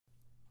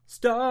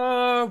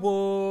Star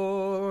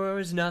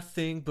Wars,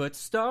 nothing but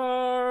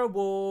Star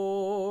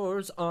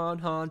Wars on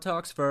Han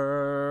Talks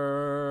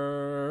First.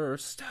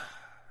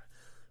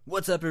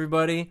 What's up,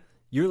 everybody?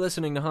 You're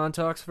listening to Han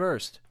Talks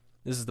First.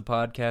 This is the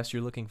podcast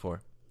you're looking for,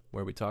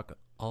 where we talk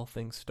all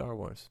things Star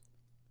Wars.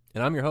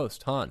 And I'm your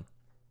host, Han.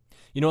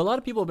 You know, a lot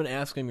of people have been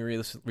asking me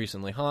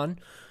recently, Han,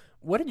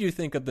 what did you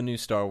think of the new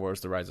Star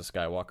Wars The Rise of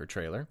Skywalker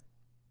trailer?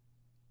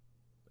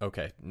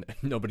 Okay,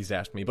 nobody's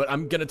asked me, but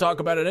I'm going to talk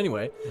about it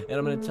anyway, and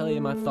I'm going to tell you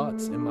my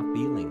thoughts and my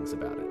feelings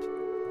about it.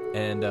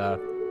 And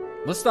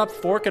let's stop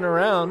forking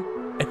around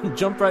and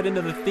jump right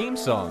into the theme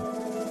song.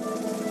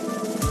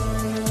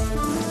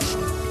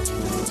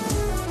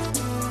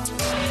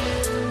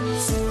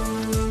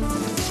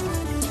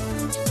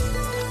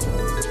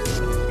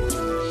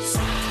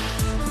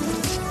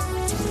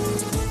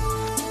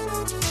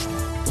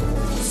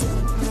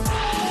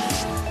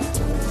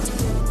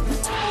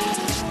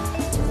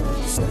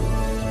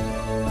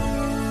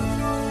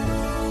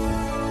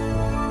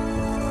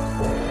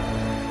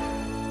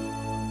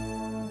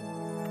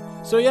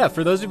 So yeah,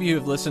 for those of you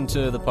who've listened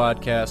to the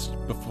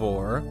podcast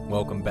before,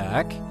 welcome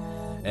back.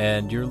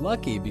 And you're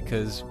lucky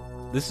because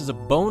this is a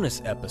bonus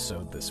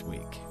episode this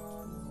week.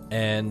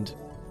 And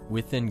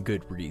within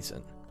good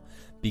reason.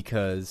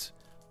 Because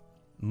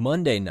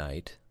Monday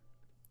night,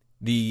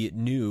 the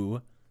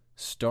new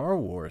Star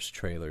Wars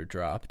trailer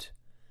dropped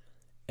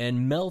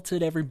and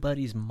melted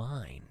everybody's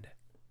mind,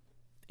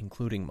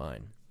 including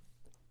mine.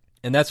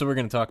 And that's what we're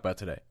going to talk about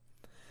today.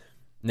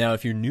 Now,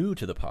 if you're new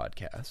to the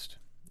podcast,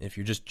 if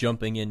you're just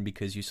jumping in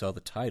because you saw the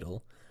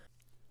title,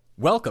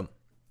 welcome,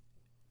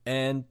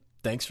 and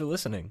thanks for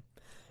listening.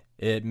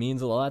 It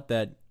means a lot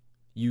that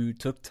you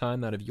took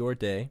time out of your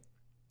day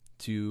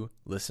to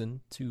listen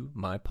to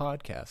my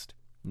podcast,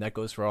 and that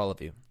goes for all of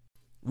you.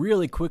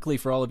 Really quickly,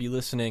 for all of you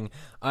listening,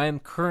 I am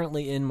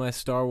currently in my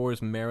Star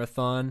Wars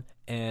marathon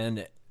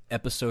and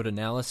episode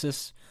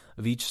analysis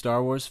of each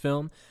Star Wars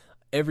film.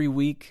 Every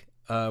week,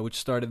 which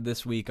started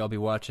this week, I'll be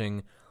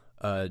watching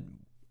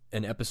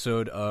an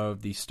episode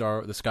of the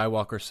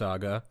Skywalker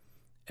saga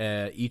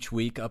each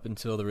week up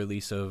until the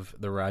release of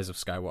The Rise of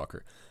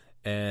Skywalker.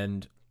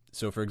 And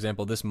so, for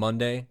example, this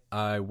Monday,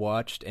 I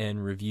watched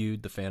and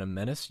reviewed The Phantom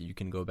Menace. You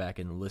can go back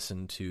and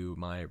listen to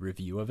my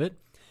review of it.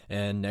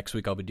 And next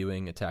week, I'll be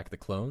doing Attack the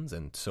Clones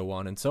and so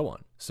on and so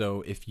on.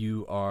 So if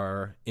you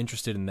are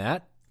interested in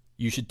that,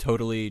 you should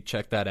totally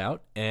check that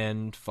out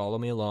and follow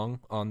me along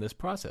on this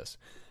process.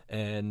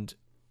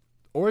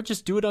 Or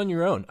just do it on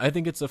your own. I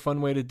think it's a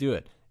fun way to do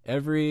it.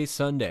 Every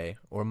Sunday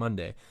or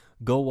Monday,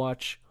 go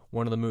watch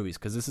one of the movies,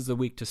 because this is a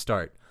week to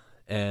start,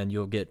 and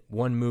you'll get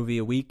one movie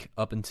a week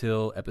up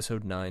until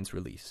Episode 9's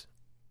release.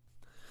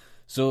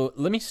 So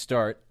let me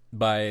start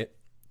by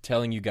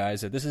telling you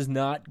guys that this is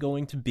not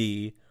going to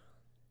be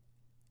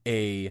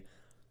a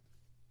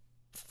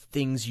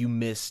things you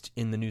missed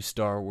in the new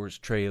Star Wars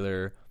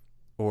trailer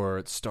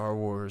or Star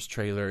Wars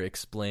trailer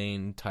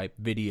explain type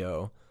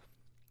video,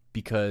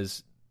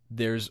 because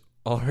there's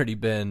already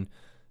been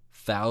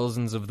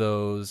thousands of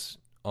those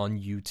on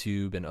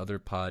YouTube and other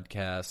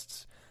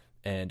podcasts,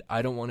 and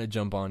I don't want to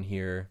jump on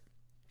here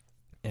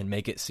and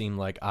make it seem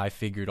like I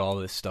figured all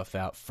this stuff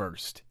out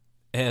first.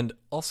 And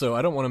also,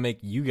 I don't want to make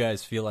you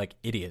guys feel like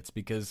idiots,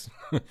 because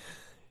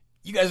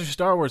you guys are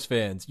Star Wars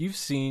fans. You've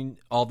seen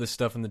all this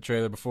stuff in the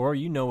trailer before.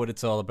 You know what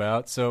it's all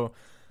about. So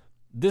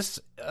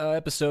this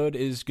episode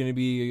is going to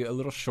be a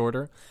little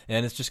shorter,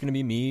 and it's just going to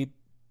be me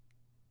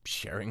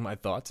sharing my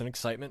thoughts and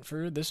excitement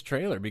for this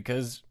trailer,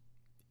 because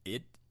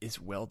it is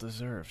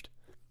well-deserved.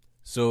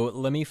 So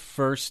let me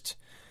first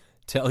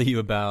tell you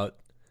about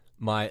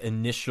my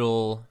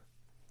initial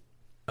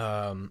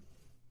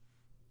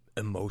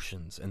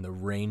emotions and the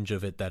range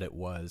of it that it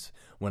was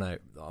when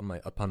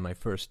upon my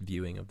first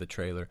viewing of the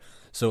trailer.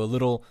 So a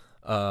little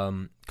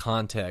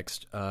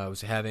context. I was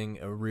having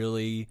a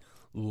really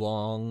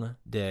long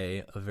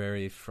day, a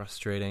very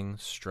frustrating,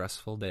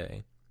 stressful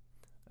day,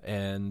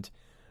 and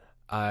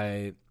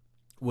I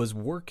was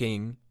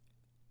working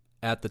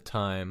at the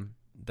time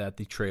that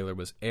the trailer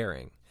was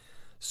airing,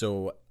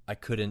 so I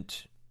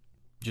couldn't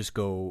just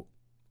go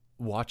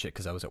watch it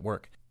because I was at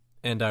work,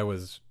 and I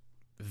was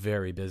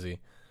very busy.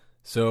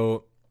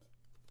 So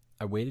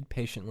I waited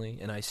patiently,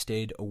 and I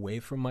stayed away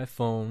from my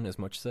phone as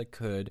much as I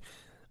could.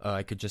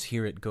 I could just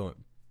hear it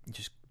going,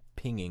 just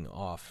pinging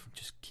off,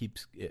 just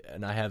keeps,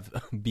 and I have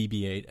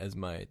BB-8 as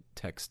my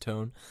text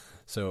tone,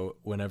 so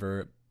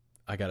whenever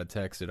I got a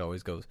text, it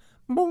always goes,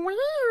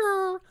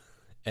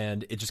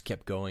 and it just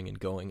kept going and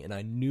going, and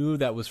I knew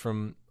that was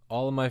from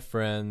all of my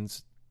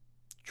friends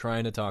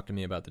trying to talk to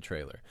me about the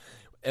trailer.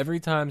 Every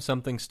time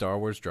something Star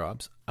Wars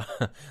drops,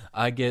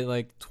 I get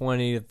like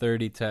 20 to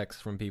 30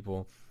 texts from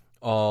people,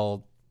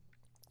 all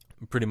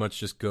pretty much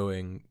just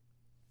going,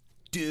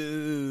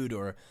 dude,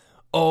 or,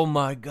 oh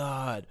my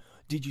god,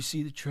 did you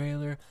see the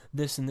trailer?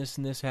 This and this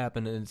and this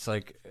happened, and it's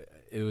like,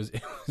 it was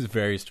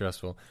very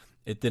stressful.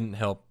 It didn't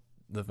help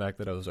the fact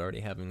that I was already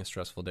having a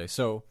stressful day.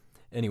 So,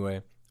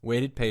 anyway,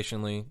 waited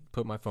patiently,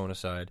 put my phone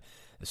aside.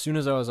 As soon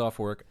as I was off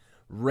work,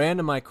 ran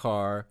to my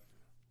car,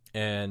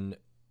 and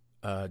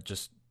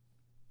just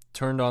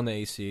turned on the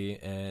AC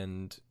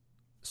and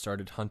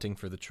started hunting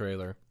for the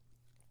trailer.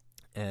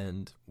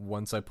 And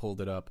once I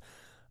pulled it up,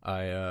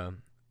 I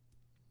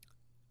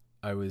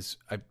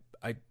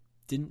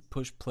didn't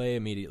push play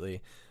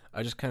immediately.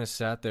 I just kind of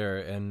sat there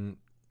and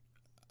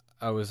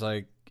I was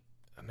like,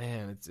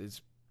 man,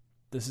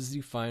 this is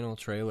the final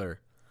trailer.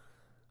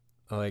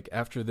 Like,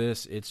 after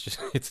this,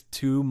 it's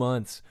 2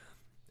 months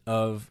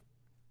of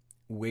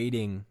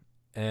waiting,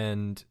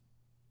 and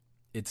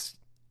it's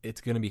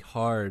going to be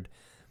hard.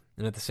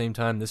 And at the same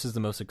time, this is the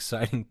most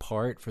exciting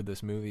part for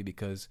this movie,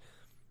 because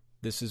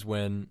this is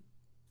when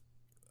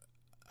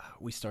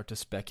we start to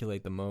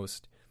speculate the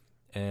most,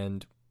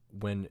 and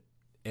when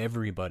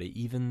everybody,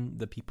 even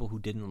the people who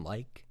didn't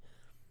like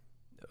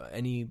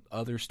any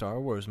other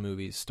Star Wars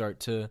movies, start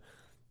to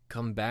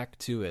come back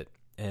to it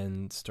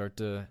and start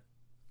to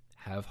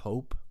have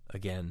hope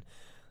again.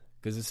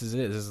 Because this is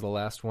it. This is the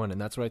last one. And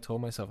that's what I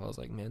told myself. I was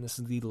like, man, this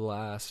is the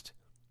last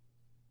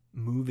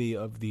movie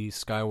of the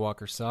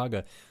Skywalker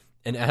saga.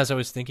 And as I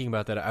was thinking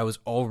about that, I was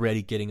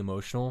already getting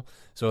emotional.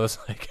 So I was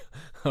like,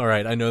 all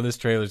right, I know this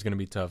trailer is going to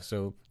be tough,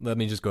 so let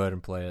me just go ahead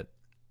and play it.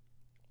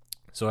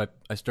 So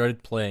I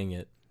started playing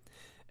it,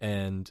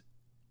 and,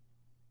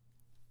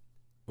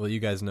 well, you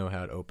guys know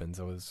how it opens.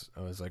 I was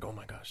like, oh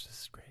my gosh,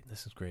 this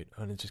is great.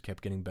 And it just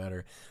kept getting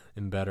better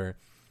and better.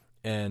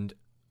 And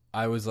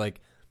I was like,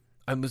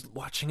 I was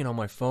watching it on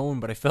my phone,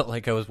 but I felt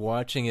like I was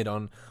watching it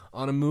on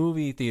a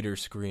movie theater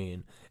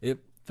screen.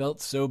 It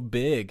felt so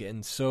big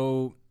and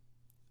so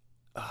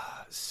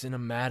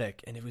cinematic,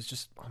 and it was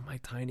just on my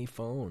tiny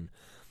phone.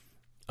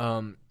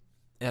 And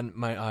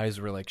my eyes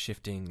were like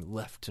shifting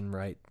left and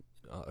right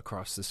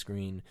across the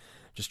screen,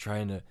 just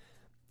trying to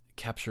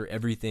capture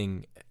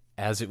everything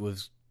as it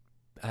was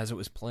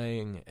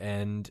playing,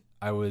 and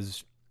I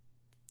was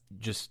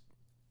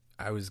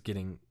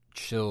getting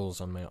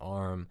chills on my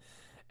arm.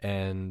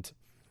 And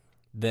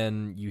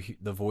then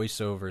the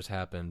voiceovers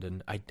happened,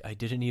 and I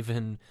couldn't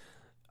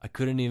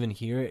even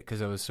hear it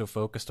because I was so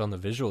focused on the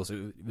visuals.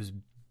 It was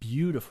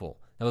beautiful.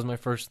 That was my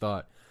first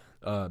thought.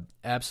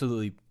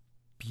 Absolutely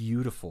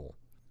beautiful.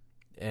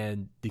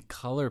 And the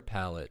color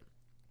palette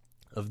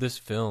of this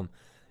film,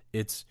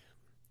 it's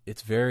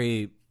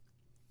very,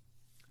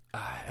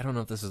 I don't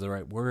know if this is the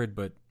right word,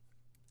 but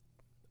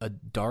a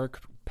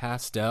dark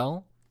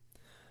pastel,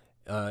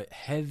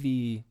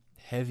 heavy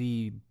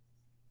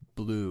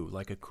blue,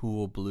 like a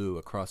cool blue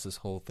across this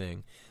whole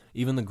thing.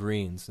 Even the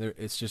greens,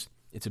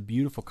 it's a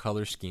beautiful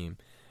color scheme,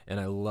 and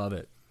I love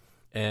it.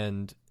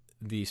 And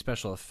the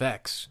special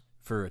effects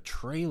for a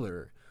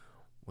trailer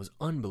was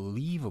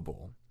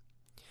unbelievable.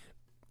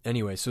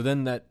 Anyway, so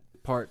then that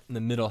part in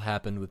the middle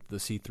happened with the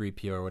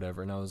C-3PO or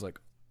whatever, and I was like,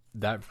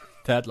 that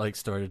like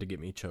started to get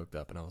me choked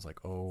up, and I was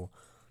like, oh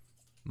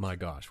my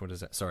gosh, what is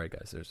that? Sorry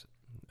guys, there's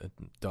a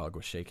dog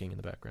was shaking in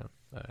the background.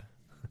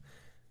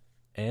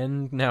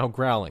 And now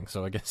growling,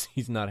 so I guess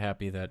he's not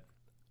happy that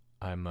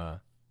I'm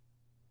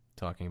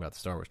talking about the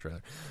Star Wars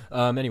trailer.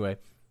 Anyway,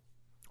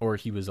 or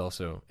he was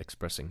also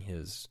expressing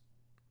his,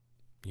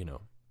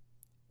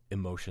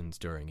 emotions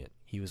during it.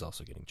 He was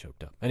also getting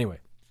choked up. Anyway,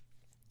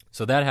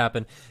 so that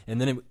happened,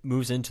 and then it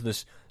moves into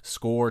this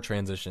score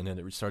transition, and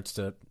it starts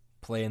to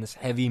play in this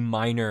heavy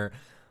minor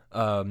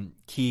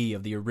key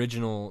of the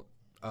original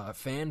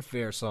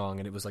fanfare song,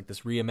 and it was like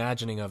this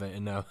reimagining of it,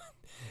 and now,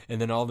 and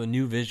then all the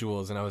new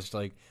visuals, and I was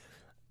like,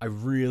 I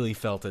really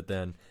felt it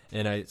then,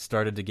 and I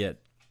started to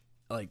get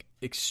like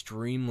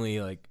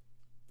extremely like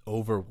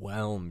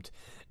overwhelmed,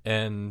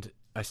 and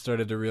I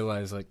started to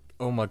realize like,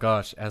 oh my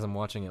gosh, as I'm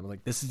watching it, I'm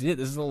like, this is it.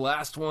 This is the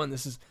last one.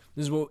 This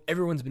is what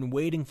everyone's been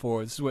waiting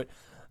for. This is what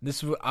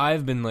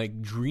I've been like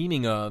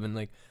dreaming of and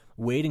like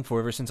waiting for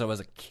ever since I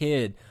was a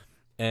kid,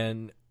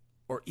 and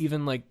or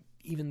even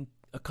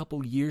a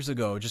couple years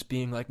ago, just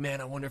being like, man,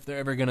 I wonder if they're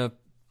ever gonna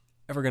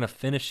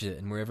finish it,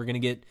 and we're ever gonna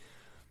get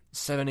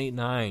 7, 8,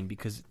 9,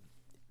 because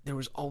there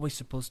was always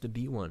supposed to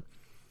be one.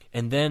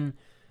 And then,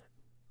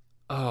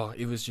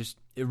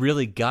 it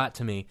really got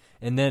to me.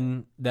 And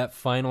then that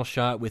final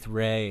shot with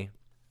Rey,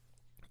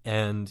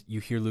 and you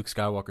hear Luke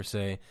Skywalker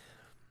say,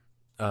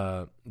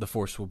 the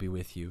Force will be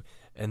with you.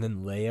 And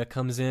then Leia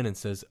comes in and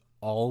says,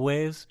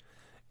 always.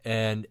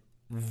 And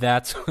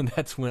that's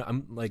when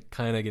I'm like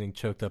kind of getting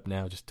choked up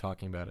now just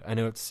talking about it. I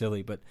know it's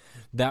silly, but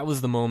that was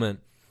the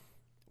moment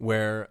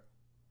where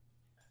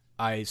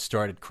I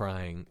started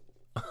crying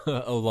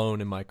alone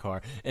in my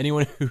car.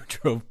 Anyone who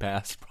drove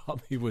past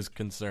probably was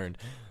concerned,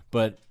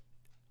 but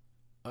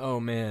oh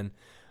man.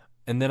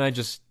 And then I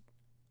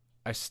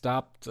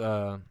stopped,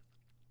 and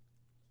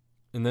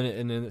then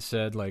it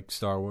said like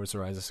Star Wars: The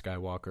Rise of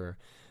Skywalker,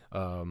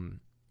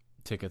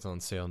 tickets on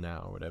sale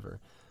now or whatever.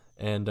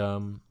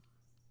 And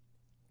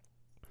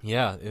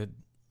yeah,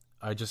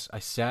 I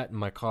sat in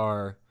my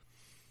car,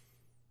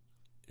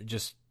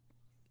 just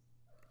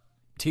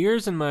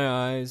tears in my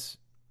eyes,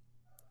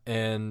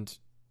 and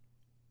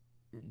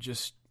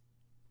just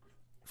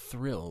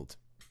thrilled,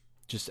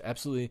 just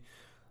absolutely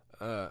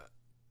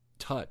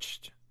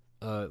touched.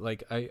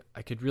 Like I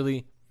could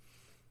really,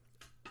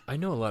 I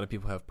know a lot of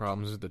people have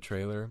problems with the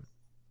trailer,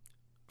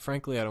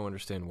 frankly, I don't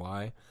understand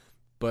why.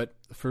 But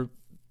for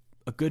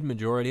a good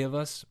majority of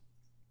us,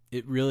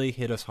 it really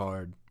hit us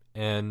hard,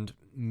 and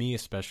me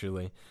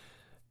especially.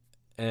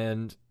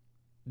 And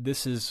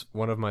this is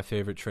one of my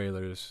favorite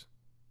trailers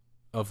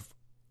of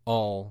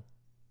all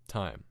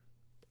time,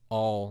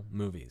 all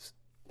movies.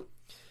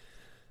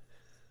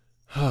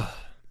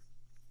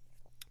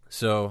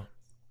 So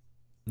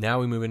now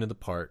we move into the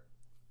part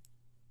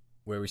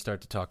where we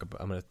start to talk about,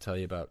 I'm going to tell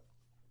you about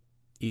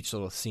each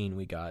little scene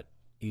we got,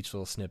 each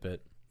little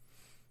snippet,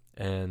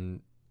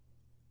 and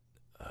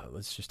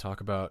let's just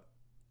talk about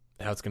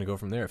how it's going to go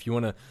from there. If you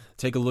want to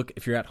take a look,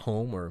 if you're at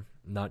home or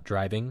not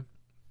driving,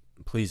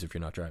 please, if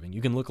you're not driving,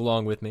 you can look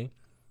along with me.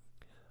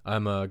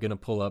 I'm going to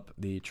pull up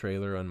the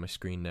trailer on my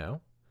screen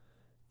now,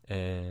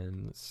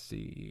 and let's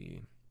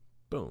see.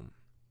 Boom.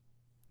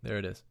 There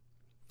it is.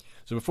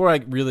 So before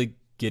I really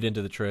get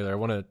into the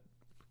trailer,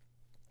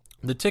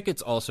 the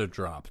tickets also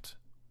dropped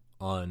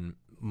on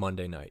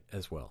Monday night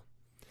as well.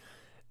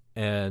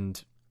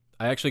 And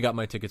I actually got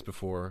my tickets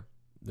before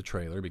the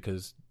trailer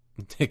because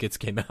the tickets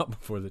came out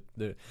before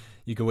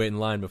you could wait in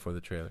line before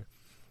the trailer.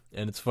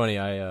 And it's funny,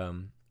 I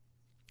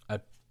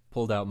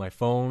pulled out my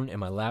phone and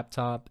my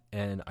laptop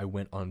and I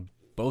went on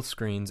both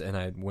screens and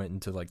I went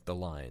into like the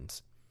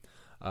lines.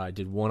 I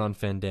did one on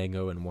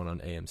Fandango and one on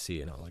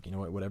AMC, and I was like, you know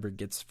what, whatever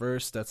gets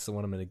first, that's the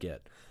one I'm going to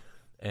get.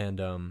 And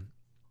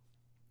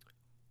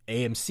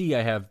AMC,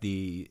 I have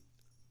the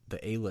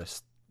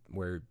A-list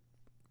where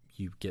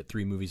you get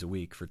 3 movies a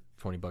week for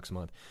 $20 a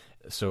month.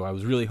 So I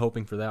was really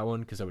hoping for that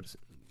one because that would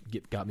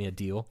got me a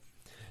deal.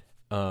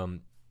 But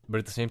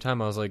at the same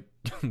time, I was like,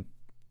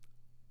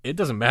 it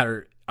doesn't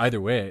matter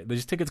either way.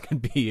 These tickets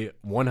could be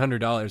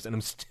 $100, and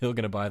I'm still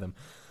going to buy them.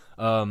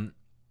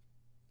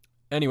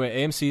 Anyway,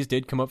 AMC's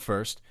did come up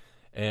first,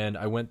 and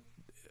I went.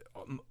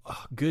 A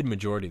good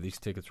majority of these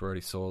tickets were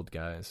already sold,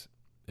 guys.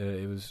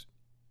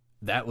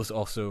 That was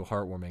also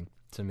heartwarming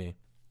to me.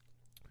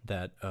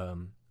 That I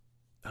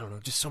don't know,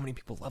 just so many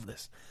people love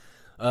this.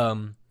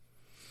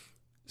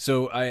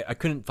 So I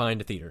couldn't find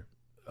a theater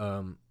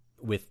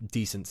with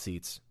decent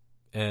seats,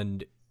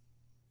 and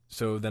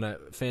so then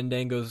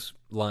Fandango's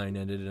line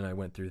ended, and I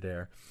went through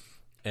there,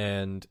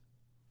 and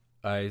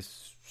I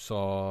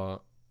saw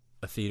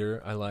a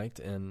theater I liked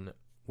and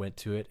went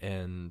to it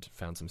and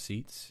found some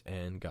seats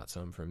and got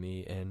some for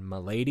me and my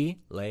lady,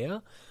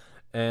 Leia.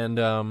 And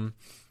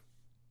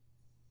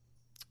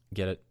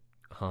get it?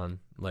 Han,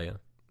 Leia.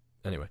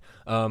 Anyway.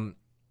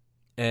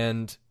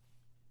 And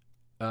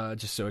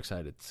just so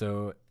excited.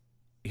 So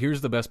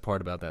here's the best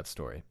part about that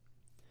story.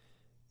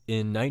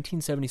 In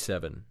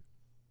 1977,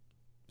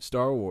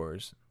 Star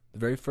Wars, the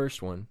very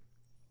first one,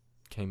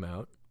 came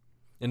out,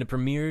 and it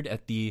premiered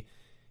at the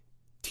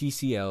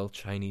TCL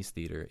Chinese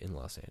Theater in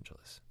Los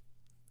Angeles.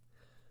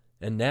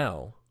 And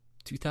now,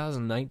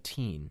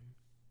 2019,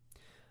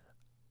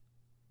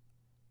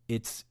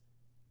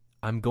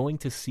 I'm going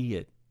to see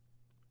it.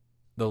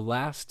 The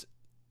last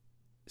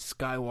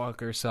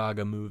Skywalker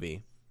Saga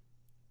movie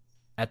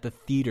at the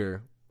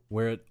theater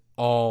where it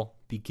all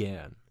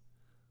began.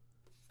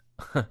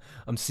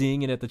 I'm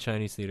seeing it at the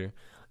Chinese Theater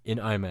in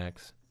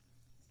IMAX.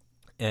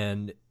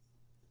 And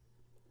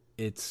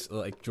it's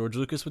like George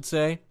Lucas would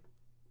say,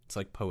 it's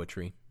like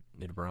poetry.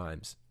 It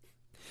rhymes.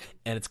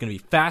 And it's going to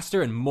be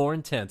faster and more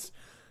intense.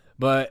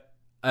 But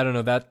I don't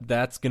know,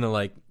 that's going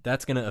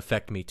to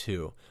affect me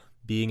too,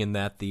 being in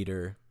that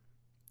theater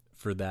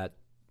for that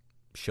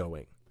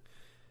showing.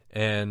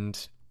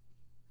 And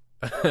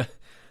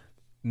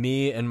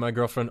me and my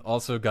girlfriend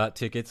also got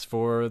tickets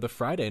for the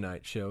Friday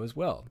night show as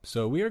well.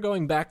 So we are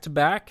going back to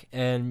back,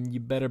 and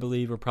you better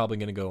believe we're probably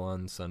going to go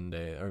on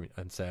Sunday or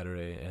on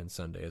Saturday and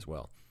Sunday as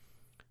well.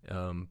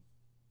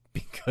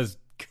 Because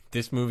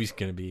this movie's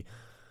going to be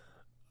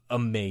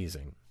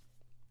amazing.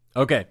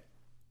 Okay,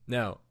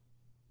 now,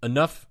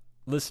 enough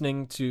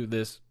listening to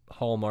this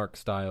Hallmark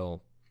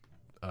style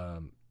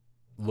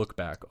look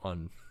back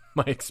on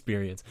my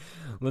experience.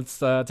 Let's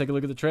take a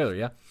look at the trailer,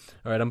 yeah?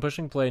 All right, I'm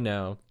pushing play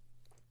now.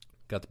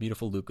 Got the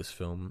beautiful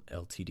Lucasfilm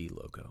LTD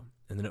logo.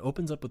 And then it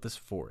opens up with this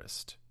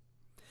forest.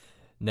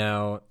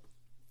 Now,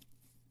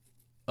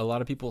 a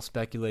lot of people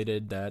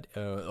speculated that,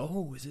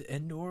 is it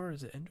Endor?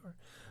 Is it Endor?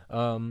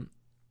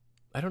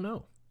 I don't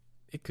know.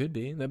 It could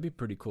be. That'd be a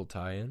pretty cool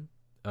tie-in.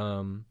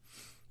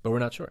 But we're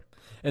not sure.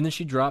 And then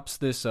she drops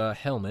this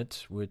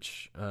helmet,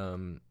 which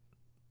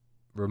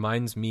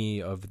reminds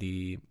me of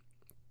the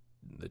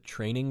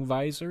training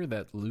visor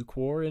that Luke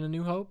wore in A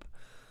New Hope.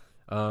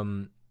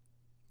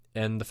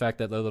 And the fact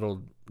that the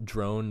little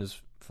drone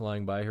is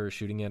flying by her,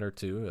 shooting at her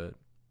too,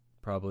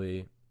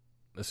 probably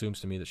assumes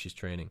to me that she's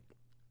training.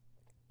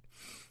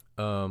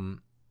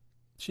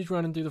 She's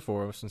running through the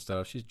forest and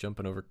stuff. She's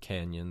jumping over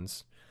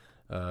canyons,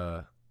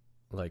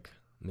 like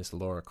Miss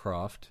Laura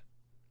Croft.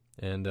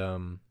 And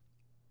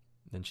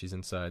then she's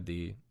inside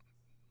I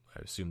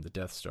assume the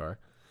Death Star.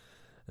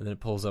 And then it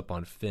pulls up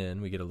on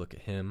Finn. We get a look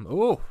at him.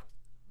 Oh,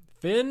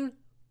 Finn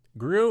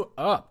grew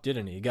up,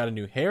 didn't he? He got a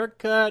new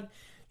haircut.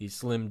 He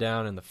slimmed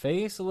down in the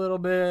face a little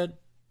bit.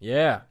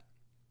 Yeah.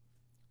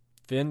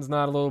 Finn's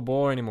not a little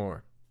boy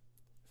anymore.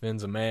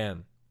 Finn's a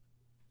man.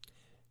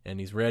 And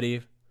he's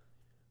ready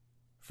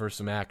for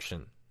some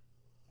action.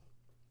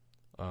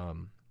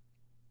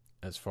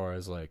 As far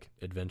as, like,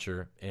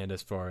 adventure and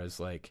as far as,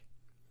 like,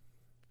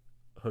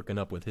 hooking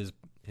up with his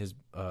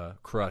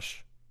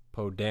crush,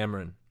 Poe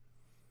Dameron.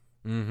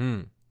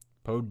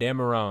 Poe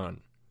Dameron.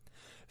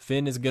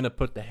 Finn is gonna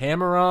put the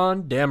hammer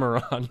on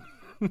Dameron.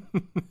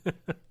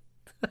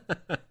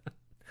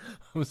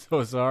 I'm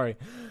so sorry.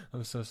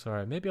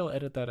 Maybe I'll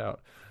edit that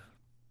out.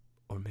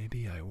 Or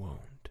maybe I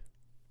won't.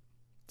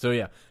 So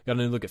yeah, got a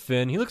new look at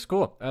Finn. He looks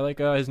cool. I like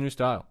his new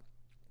style.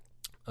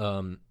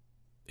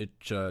 It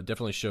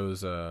definitely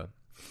shows,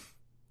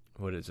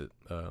 what is it?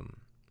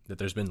 That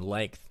there's been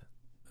length.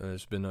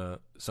 There's been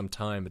some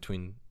time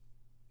between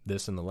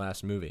this and the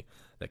last movie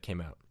that came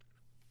out.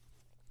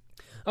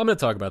 I'm going to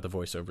talk about the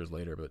voiceovers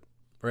later, but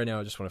right now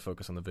I just want to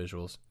focus on the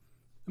visuals.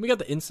 And we got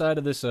the inside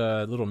of this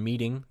little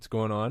meeting that's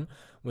going on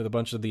with a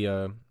bunch of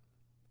the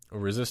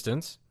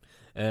Resistance,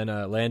 and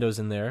Lando's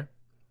in there,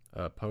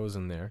 Poe's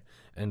in there,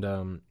 and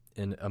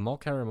Amal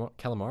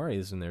Calamari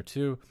is in there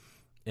too,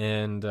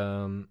 and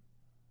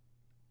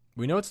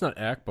we know it's not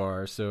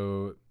Akbar,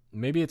 so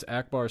maybe it's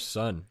Akbar's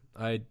son.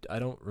 I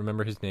don't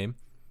remember his name,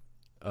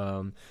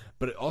 but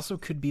it also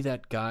could be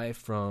that guy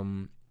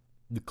from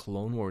the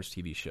Clone Wars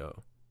TV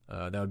show.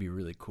 That would be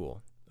really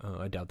cool.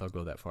 I doubt they'll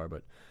go that far,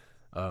 but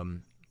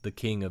the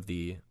king of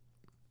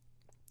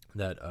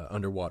that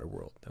underwater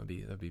world, that'd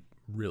be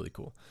really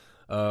cool.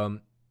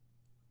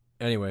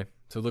 Anyway,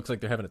 so it looks like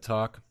they're having a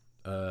talk,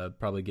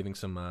 probably giving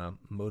some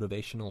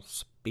motivational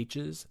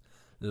speeches,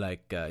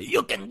 like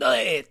 "You can do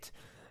it,"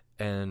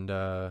 and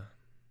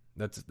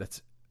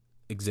that's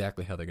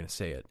exactly how they're gonna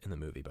say it in the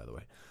movie, by the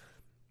way.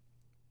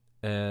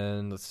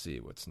 And let's see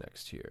what's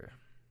next here.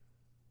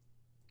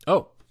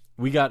 Oh,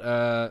 we got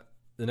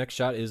the next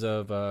shot is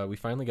of we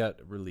finally got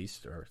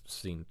released or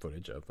seen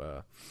footage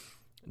of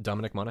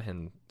Dominic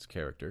Monaghan's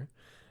character,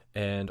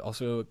 and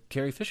also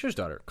Carrie Fisher's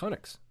daughter,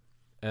 Connix.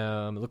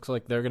 It looks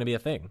like they're going to be a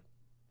thing,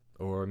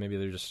 or maybe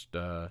they're just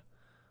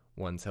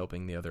one's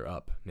helping the other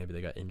up. Maybe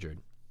they got injured.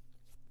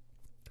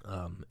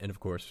 And of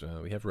course,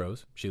 we have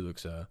Rose. She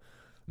looks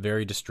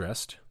very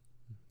distressed.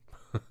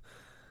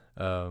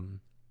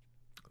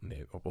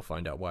 Maybe we'll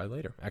find out why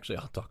later. Actually,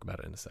 I'll talk about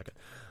it in a second.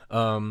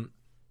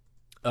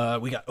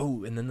 We got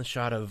and then the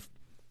shot of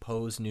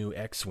Poe's new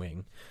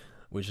X-wing,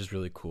 which is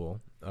really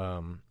cool.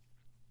 The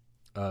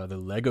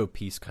Lego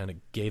piece kind of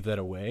gave that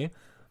away,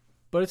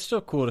 but it's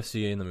still cool to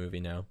see in the movie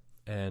now.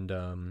 And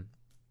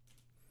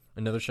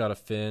another shot of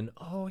Finn.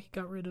 Oh, he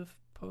got rid of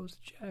Poe's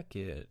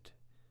jacket.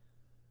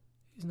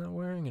 He's not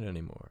wearing it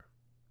anymore.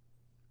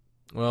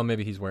 Well,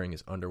 maybe he's wearing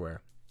his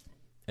underwear,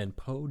 and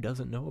Poe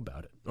doesn't know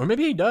about it. Or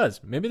maybe he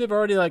does. Maybe they've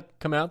already, like,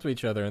 come out to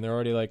each other, and they're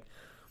already, like,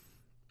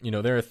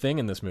 they're a thing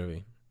in this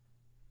movie.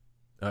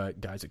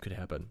 Guys, it could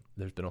happen.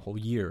 There's been a whole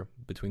year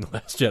between The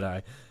Last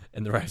Jedi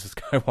and The Rise of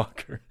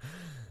Skywalker.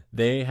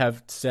 They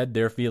have said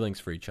their feelings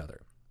for each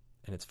other,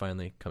 and it's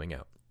finally coming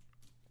out.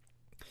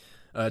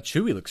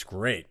 Chewie looks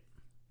great.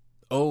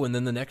 Oh, and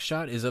then the next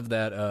shot is of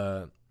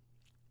that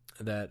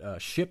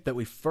ship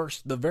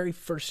that the very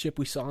first ship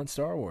we saw in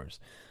Star Wars,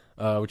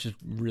 which is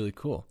really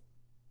cool.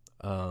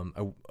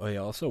 I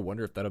also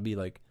wonder if that'll be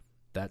like,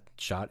 that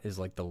shot is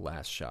like the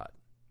last shot.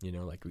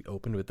 Like we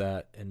opened with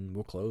that and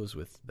we'll close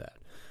with that.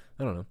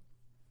 I don't know.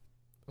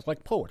 It's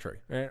like poetry,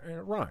 and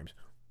it rhymes.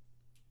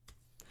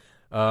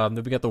 Then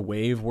we got the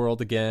Wave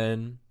World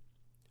again,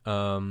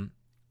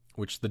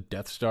 which the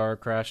Death Star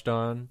crashed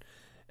on,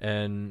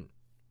 and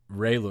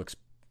Rey looks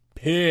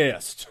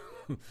pissed,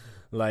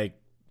 like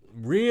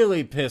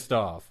really pissed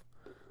off.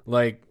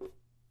 Like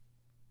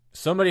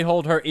somebody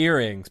hold her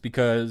earrings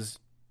because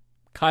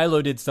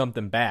Kylo did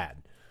something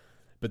bad.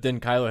 But then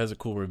Kylo has a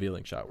cool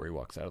revealing shot where he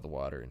walks out of the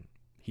water, and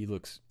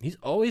he's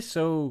always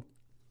so,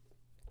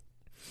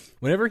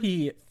 whenever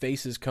he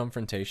faces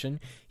confrontation,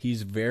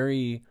 he's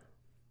very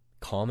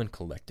calm and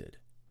collected.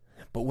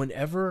 But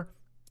whenever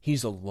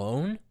he's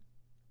alone,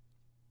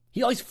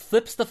 he always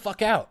flips the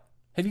fuck out.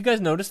 Have you guys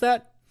noticed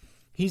that?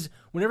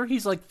 Whenever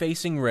he's like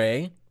facing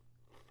Rey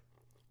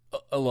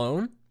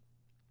alone,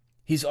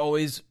 he's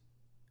always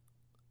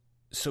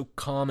so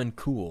calm and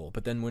cool.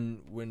 But then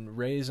when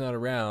Rey's not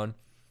around,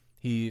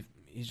 he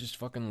just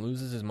fucking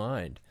loses his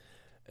mind.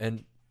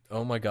 And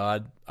oh my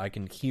god, I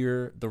can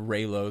hear the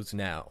Reylos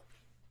now.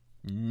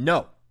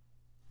 No.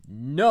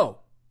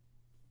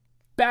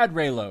 Bad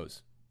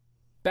Reylos.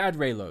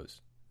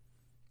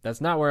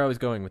 That's not where I was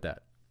going with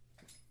that.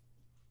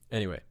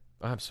 Anyway,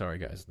 I'm sorry,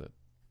 guys. The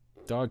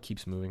dog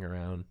keeps moving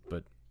around,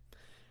 but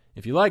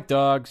if you like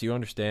dogs, you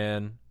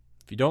understand.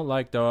 If you don't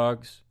like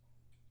dogs,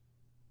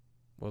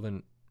 well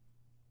then,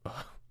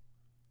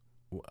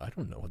 I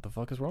don't know what the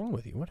fuck is wrong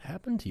with you. What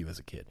happened to you as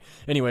a kid?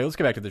 Anyway, let's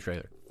get back to the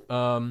trailer.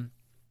 And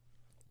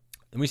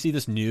we see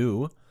this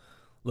new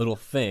little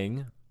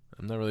thing.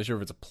 I'm not really sure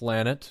if it's a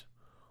planet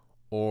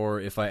or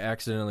if I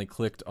accidentally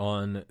clicked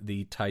on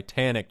the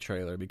Titanic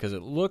trailer because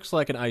it looks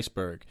like an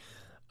iceberg.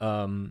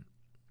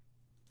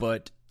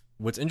 But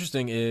what's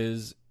interesting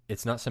is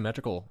it's not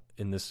symmetrical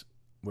in this,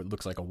 what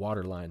looks like a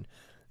water line.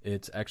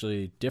 It's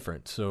actually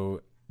different.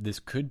 So this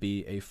could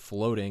be a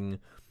floating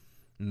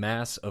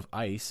mass of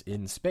ice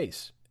in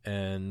space,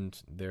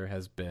 and there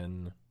has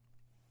been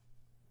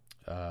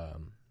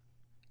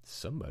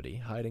somebody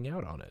hiding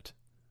out on it.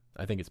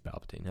 I think it's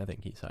Palpatine. I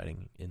think he's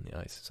hiding in the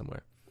ice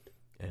somewhere,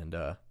 and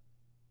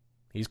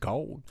he's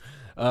cold.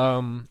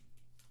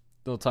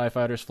 Little TIE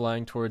fighters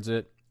flying towards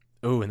it.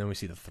 Oh, and then we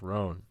see the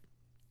throne.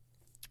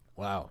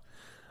 Wow.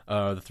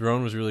 The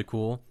throne was really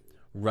cool.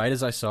 Right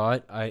as I saw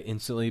it, I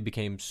instantly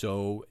became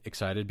so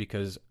excited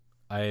because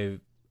I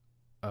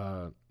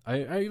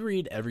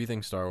read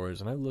everything Star Wars,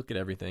 and I look at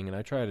everything, and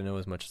I try to know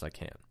as much as I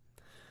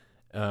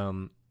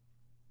can.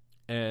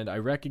 And I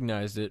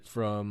recognized it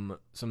from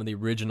some of the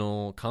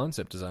original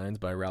concept designs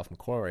by Ralph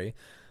McQuarrie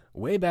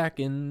way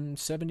back in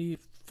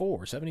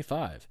 74,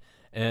 75.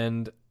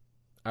 And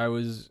I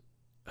was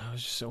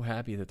just so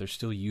happy that they're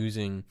still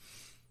using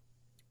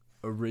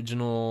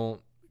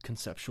original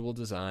conceptual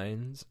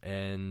designs,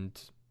 and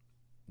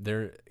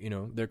they're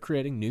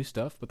creating new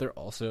stuff, but they're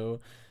also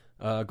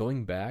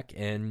going back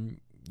and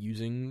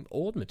using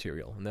old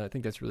material, and I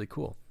think that's really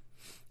cool.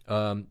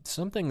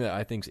 Something that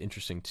I think is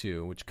interesting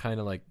too, which kind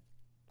of like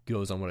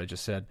goes on what I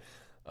just said.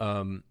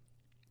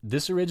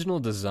 This original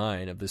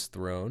design of this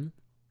throne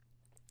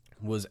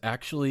was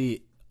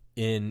actually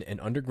in an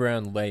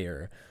underground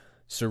layer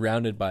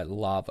surrounded by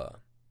lava,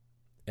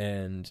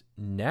 and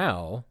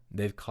now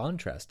they've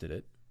contrasted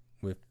it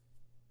with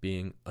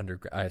being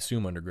I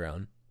assume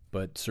underground,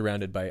 but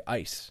surrounded by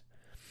ice,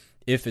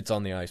 if it's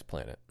on the ice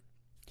planet.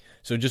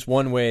 So just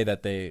one way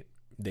that they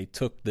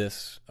took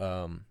this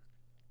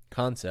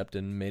concept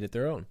and made it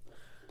their own.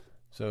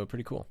 So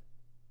pretty cool.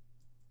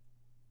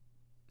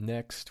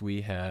 Next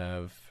we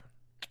have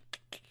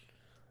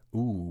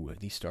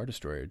the Star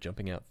Destroyer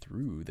jumping out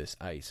through this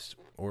ice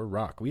or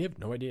rock. We have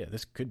no idea.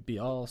 This could be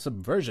all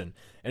subversion,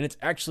 and it's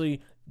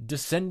actually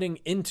descending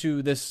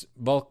into this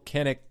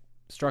volcanic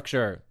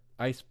structure,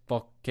 ice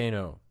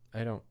volcano.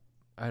 I don't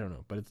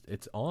know, but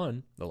it's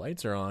on. The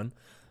lights are on.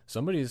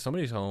 Somebody's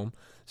home.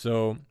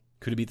 So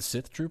could it be the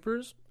Sith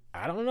troopers?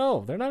 I don't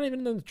know. They're not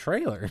even in the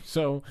trailer,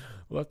 so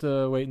we'll have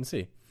to wait and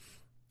see.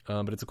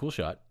 But it's a cool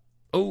shot.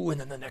 Oh,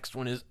 and then the next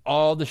one is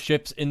all the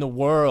ships in the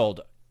world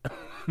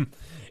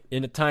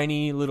in a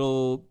tiny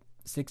little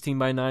 16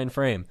 by 9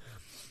 frame.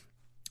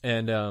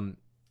 And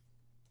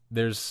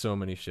there's so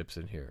many ships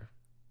in here.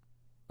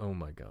 Oh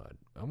my god.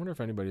 I wonder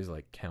if anybody's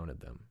like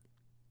counted them.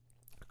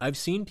 I've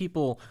seen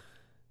people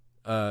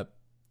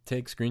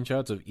take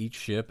screenshots of each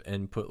ship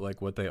and put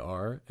like what they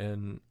are,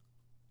 and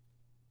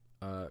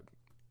I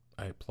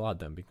applaud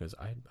them because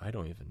I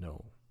don't even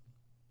know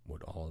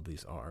what all of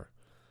these are.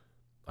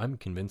 I'm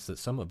convinced that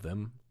some of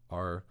them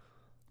are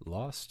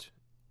lost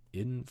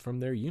from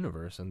their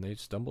universe and they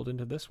stumbled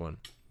into this one,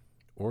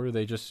 or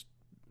they just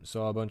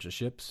saw a bunch of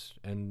ships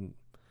and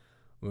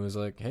was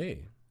like,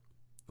 hey,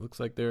 looks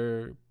like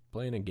they're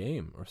playing a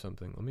game or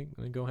something. Let me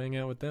go hang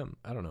out with them.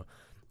 I don't know.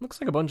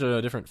 Looks like a bunch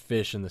of different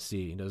fish in the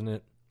sea, doesn't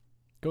it?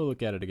 Go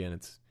look at it again.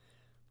 It's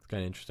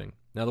kind of interesting.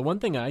 Now, the one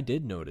thing I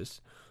did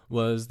notice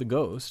was the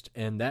ghost,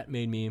 and that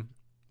made me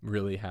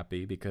really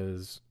happy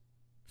because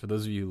for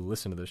those of you who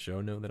listen to this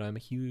show know that I'm a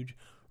huge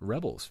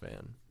Rebels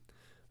fan.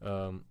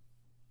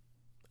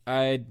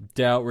 I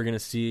doubt we're going to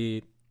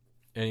see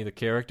any of the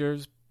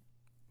characters,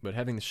 but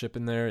having the ship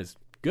in there is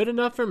good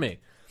enough for me.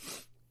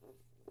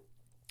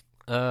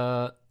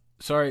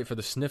 Sorry for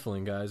the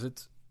sniffling, guys.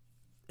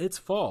 It's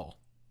fall.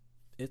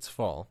 It's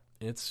fall.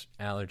 It's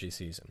allergy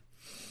season.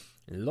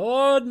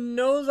 Lord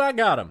knows I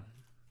got them.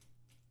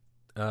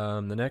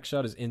 The next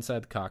shot is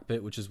inside the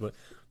cockpit, which is what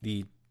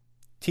the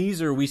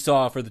teaser we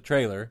saw for the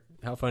trailer.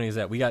 How funny is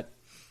that? We got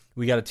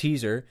a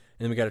teaser,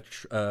 and then we got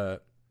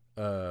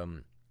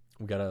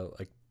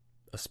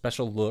a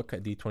special look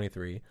at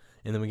D23,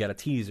 and then we got a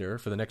teaser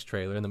for the next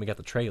trailer, and then we got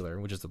the trailer,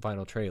 which is the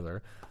final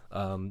trailer.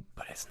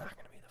 But it's not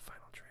going to be the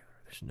final trailer.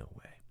 There's no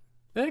way.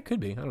 It could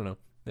be. I don't know.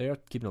 They are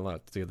keeping a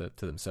lot to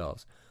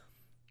themselves.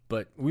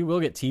 But we will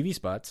get TV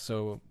spots,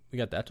 so we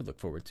got that to look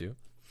forward to.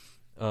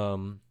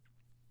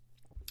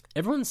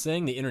 Everyone's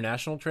saying the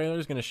international trailer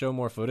is going to show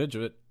more footage,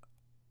 but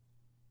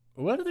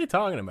what are they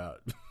talking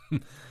about?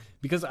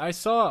 Because I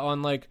saw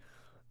on the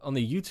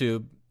YouTubes,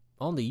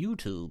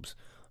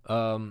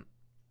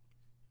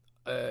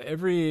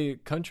 every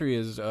country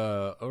has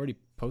already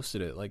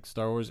posted it. Like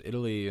Star Wars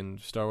Italy and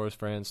Star Wars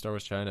France, Star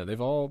Wars China.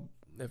 They've all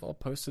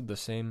posted the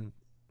same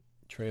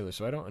trailer,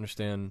 so I don't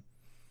understand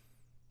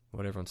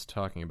what everyone's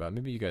talking about.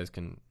 Maybe you guys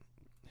can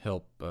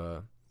help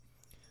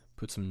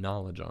put some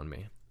knowledge on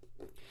me.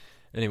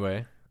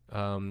 Anyway,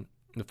 the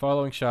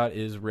following shot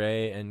is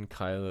Rey and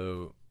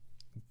Kylo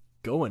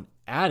going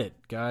at it,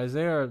 guys.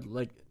 They are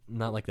like,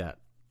 not like that,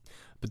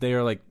 but they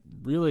are like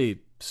really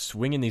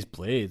swinging these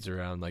blades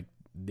around. Like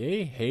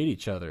they hate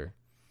each other.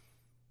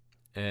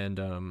 And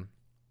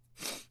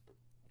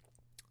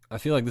I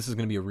feel like this is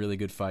going to be a really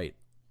good fight.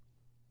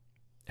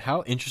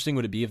 How interesting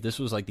would it be if this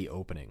was like the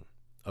opening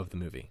of the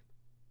movie?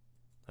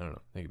 I don't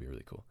know. I think it'd be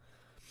really cool.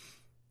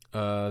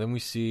 Then we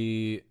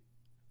see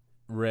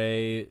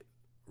Rey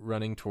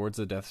running towards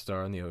the Death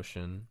Star in the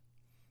ocean.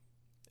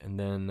 And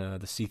then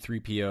the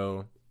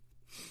C-3PO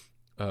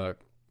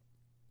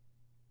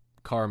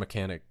car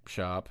mechanic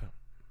shop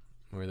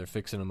where they're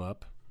fixing them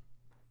up.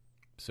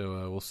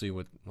 So we'll see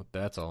what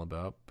that's all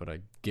about. But I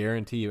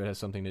guarantee you it has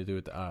something to do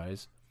with the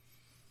eyes.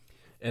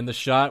 And the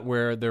shot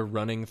where they're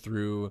running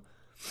through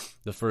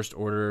the First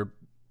Order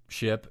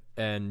ship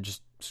and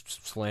just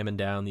slamming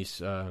down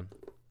these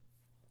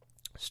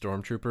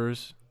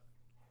stormtroopers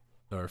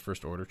or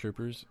First Order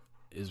troopers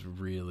is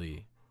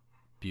really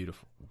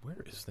beautiful.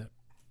 Where is that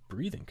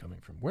breathing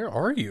coming from? Where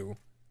are you?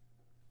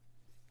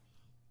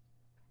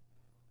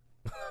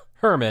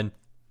 Herman,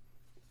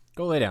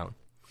 go lay down.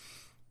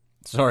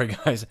 Sorry,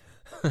 guys.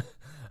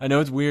 I know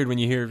it's weird when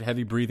you hear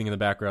heavy breathing in the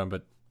background,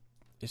 but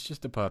it's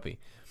just a puppy.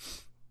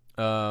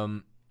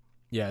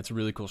 Yeah, it's a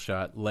really cool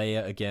shot.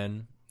 Leia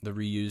again. They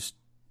reused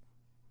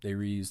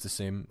the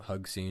same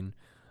hug scene.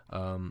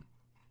 I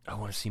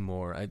want to see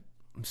more. I'm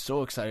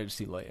so excited to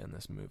see Leia in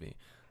this movie.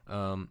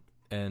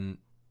 And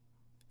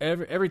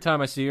every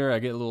time I see her, I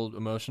get a little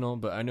emotional.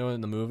 But I know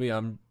in the movie,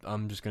 I'm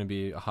just gonna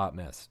be a hot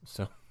mess.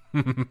 So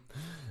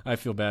I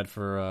feel bad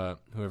for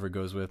whoever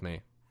goes with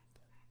me.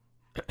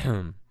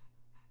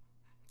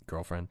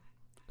 Girlfriend.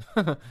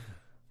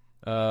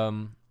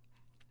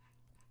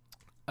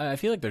 I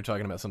feel like they're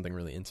talking about something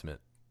really intimate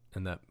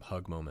in that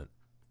hug moment.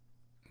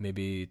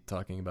 Maybe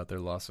talking about their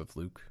loss of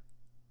Luke.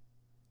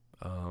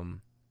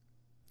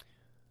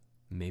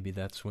 Maybe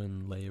that's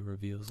when Leia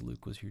reveals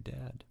Luke was your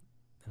dad.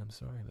 And I'm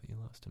sorry that you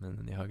lost him, and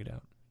then they hug it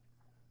out.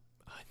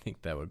 I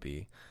think that would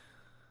be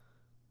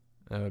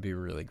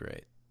really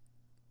great.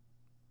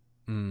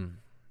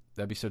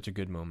 That'd be such a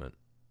good moment.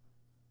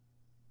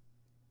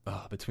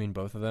 Between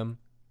both of them,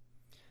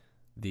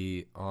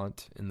 the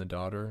aunt and the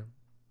daughter.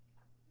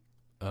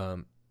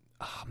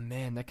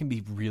 Man, that can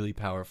be really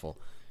powerful.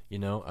 You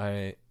know,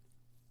 I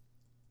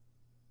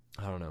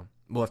don't know.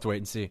 We'll have to wait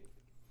and see.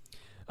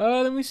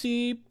 Then we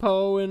see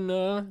Poe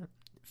and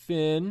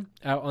Finn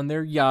out on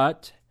their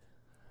yacht.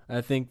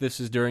 I think this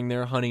is during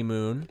their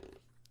honeymoon.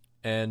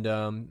 And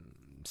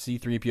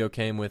C-3PO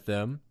came with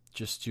them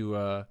just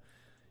to,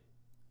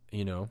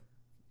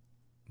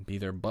 be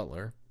their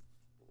butler.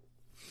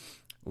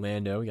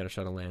 Lando, we got a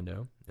shot of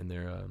Lando. And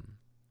they're,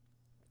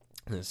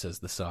 and it says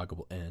the saga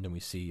will end. And we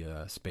see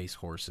space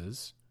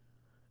horses.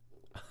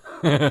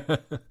 I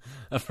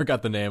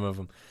forgot the name of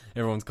them.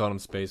 Everyone's calling them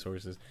space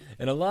horses.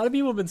 And a lot of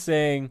people have been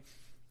saying,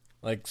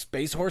 like,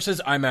 space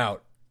horses, I'm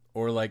out.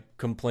 Or, like,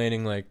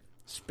 complaining, like,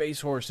 space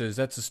horses,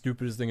 that's the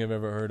stupidest thing I've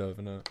ever heard of.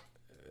 And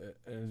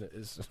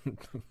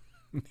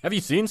have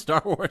you seen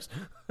Star Wars?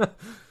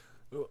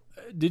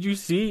 Did you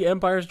see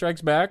Empire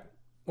Strikes Back?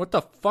 What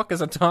the fuck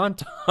is a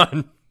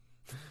tauntaun?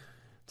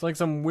 It's like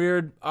some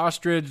weird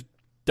ostrich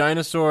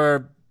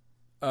dinosaur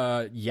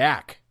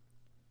yak.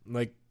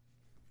 Like,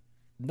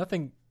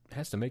 nothing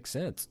has to make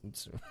sense.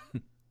 It's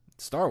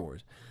Star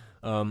Wars.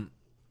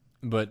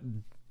 But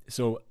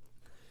so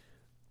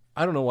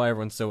I don't know why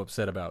everyone's so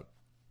upset about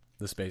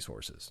the space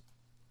horses.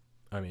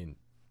 I mean,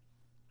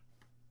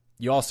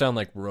 you all sound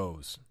like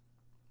Rose.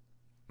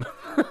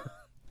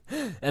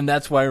 And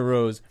that's why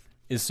Rose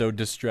is so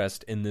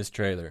distressed in this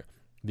trailer,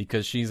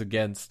 because she's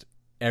against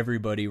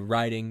everybody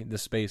riding the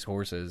space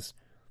horses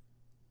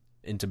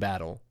into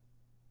battle.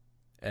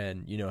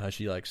 And you know how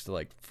she likes to,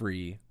 like,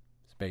 free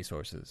space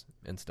horses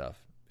and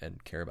stuff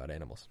and care about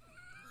animals.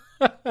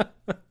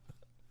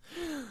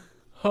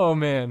 Oh,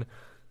 man.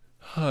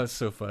 Oh, it's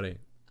so funny.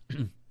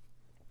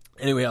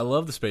 Anyway, I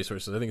love the space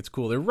horses. I think it's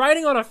cool. They're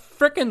riding on a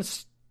frickin'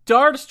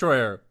 Star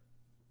Destroyer.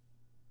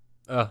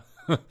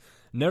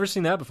 Never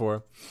seen that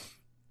before.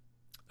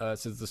 It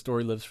says the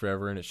story lives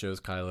forever, and it shows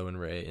Kylo and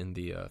Rey in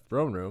the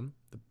throne room.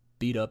 The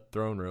beat-up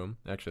throne room.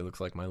 Actually, looks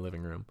like my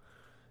living room.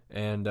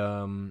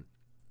 And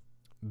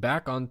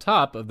back on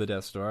top of the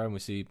Death Star, and we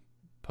see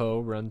Poe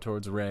run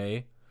towards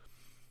Rey,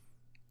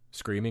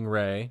 screaming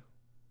Rey,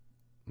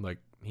 like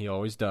he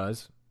always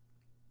does.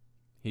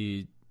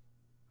 I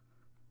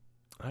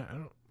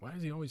don't. Why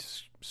is he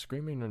always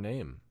screaming her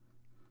name?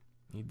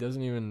 He's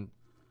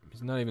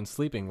not even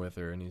sleeping with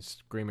her, and he's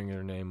screaming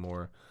her name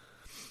more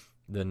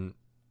than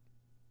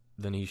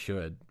he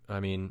should. I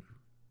mean,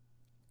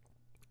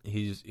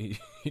 he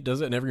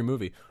does it in every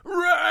movie.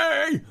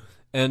 Rey!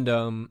 And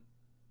I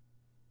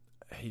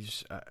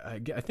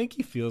think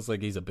he feels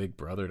like he's a big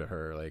brother to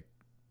her, like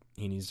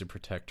he needs to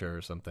protect her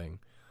or something.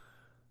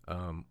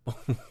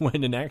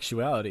 When in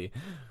actuality,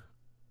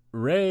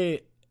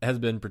 Rey has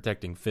been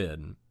protecting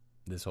Finn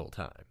this whole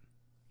time.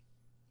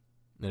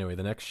 Anyway,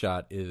 the next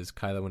shot is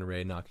Kylo and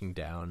Rey knocking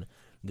down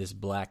this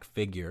black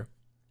figure.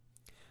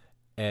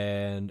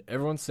 And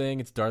everyone's saying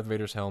it's Darth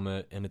Vader's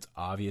helmet, and it's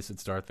obvious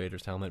it's Darth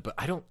Vader's helmet, but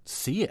I don't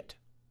see it.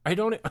 I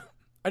don't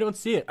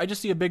see it. I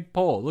just see a big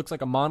pole. It looks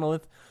like a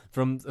monolith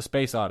from A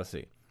Space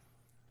Odyssey.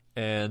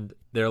 And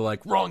they're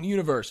like, wrong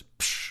universe,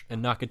 psh,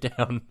 and knock it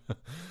down.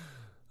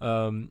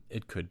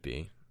 It could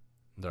be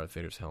Darth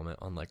Vader's helmet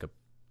on like a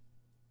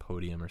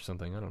podium or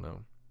something. I don't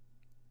know.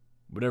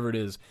 Whatever it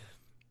is,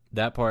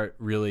 that part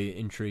really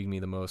intrigued me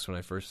the most when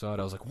I first saw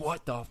it. I was like,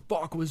 what the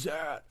fuck was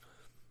that?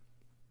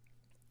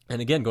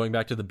 And again, going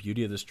back to the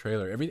beauty of this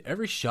trailer,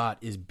 every shot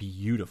is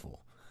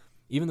beautiful.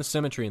 Even the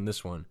symmetry in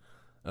this one,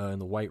 in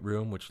the White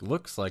Room, which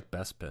looks like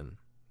Bespin,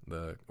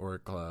 the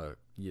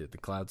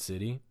Cloud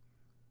City.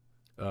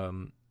 I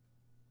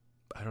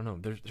don't know.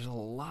 There's a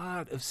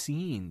lot of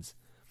scenes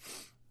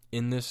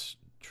in this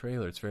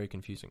trailer. It's very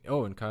confusing.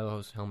 Oh, and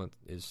Kylo's helmet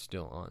is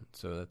still on,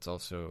 so that's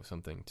also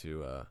something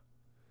to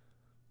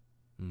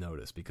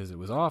notice, because it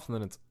was off and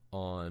then it's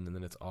on and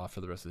then it's off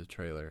for the rest of the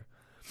trailer.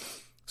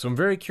 So I'm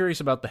very curious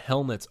about the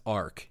helmet's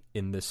arc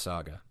in this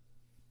saga.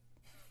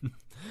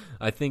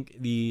 I think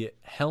the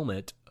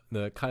helmet,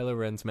 the Kylo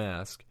Ren's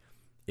mask,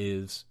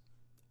 is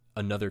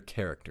another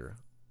character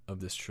of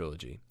this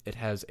trilogy. It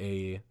has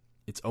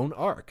its own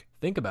arc.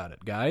 Think about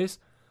it, guys.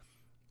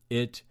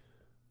 It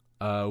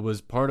was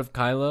part of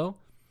Kylo,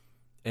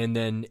 and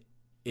then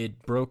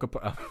it broke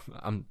apart.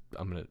 I'm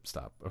gonna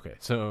stop. Okay,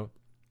 so,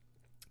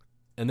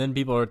 and then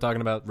people are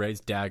talking about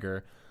Rey's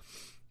dagger.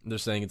 They're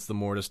saying it's the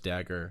Mortis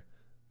dagger.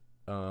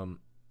 I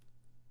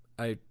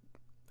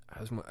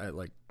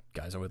like,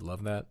 guys, I would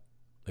love that.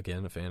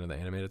 Again, a fan of the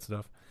animated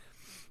stuff.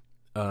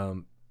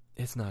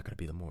 It's not gonna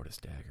be the Mortis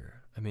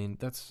dagger. I mean,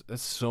 that's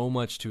so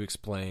much to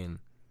explain.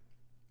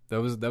 That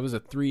was a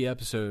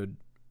 3-episode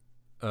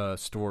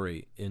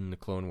story in the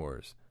Clone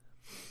Wars,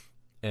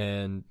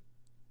 and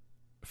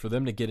for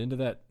them to get into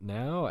that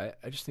now, I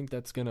just think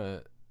that's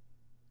a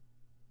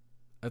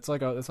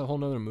whole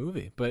nother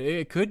movie. But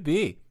it could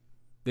be.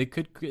 They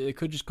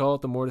could just call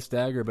it the Mortis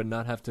dagger, but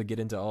not have to get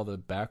into all the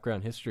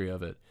background history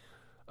of it.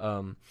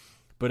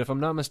 But if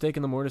I'm not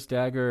mistaken, the Mortis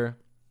dagger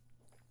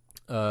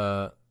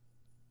can't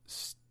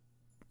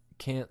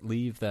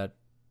leave that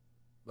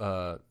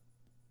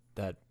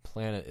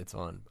planet it's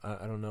on.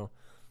 I don't know.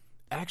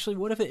 Actually,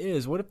 what if it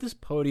is? What if this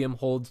podium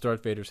holds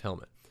Darth Vader's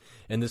helmet,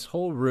 and this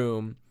whole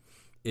room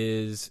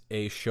is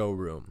a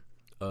showroom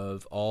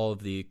of all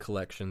of the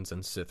collections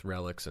and Sith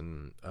relics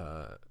and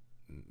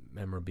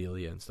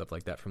memorabilia and stuff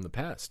like that from the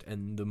past,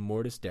 and the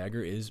Mortis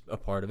dagger is a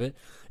part of it,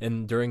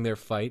 and during their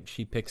fight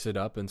she picks it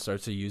up and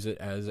starts to use it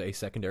as a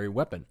secondary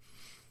weapon.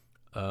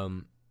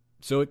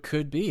 So it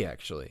could be,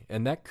 actually,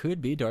 and that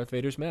could be Darth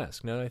Vader's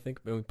mask, now that I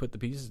think when we put the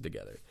pieces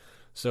together.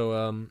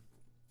 So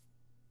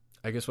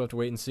I guess we'll have to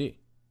wait and see.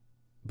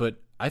 But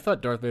I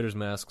thought Darth Vader's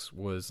mask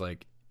was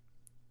like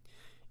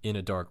in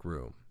a dark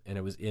room, and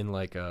it was in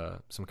like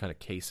some kind of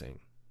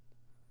casing,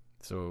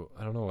 so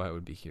I don't know why it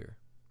would be here.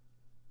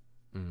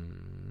 I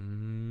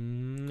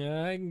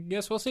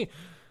guess we'll see.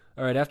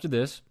 All right, after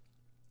this,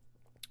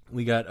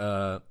 we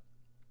got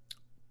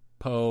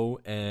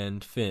Poe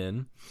and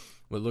Finn.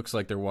 What looks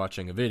like they're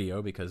watching a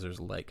video, because there's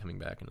a light coming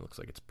back and it looks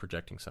like it's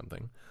projecting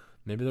something.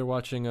 Maybe they're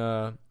watching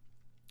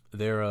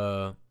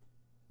their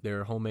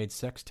homemade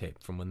sex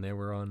tape from when they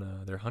were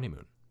on their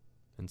honeymoon.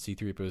 And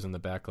C-3PO is in the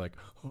back like,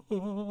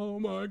 oh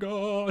my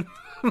god.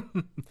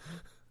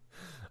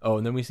 Oh,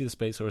 and then we see the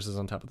Space Forces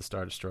on top of the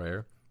Star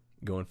Destroyer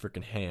going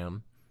freaking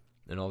ham.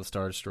 And all the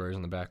Star Destroyers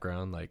in the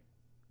background, like,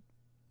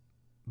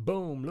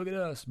 boom, look at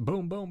us,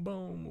 boom, boom,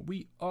 boom,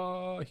 we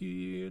are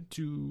here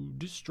to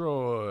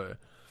destroy.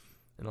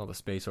 And all the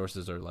Space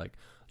Horses are like,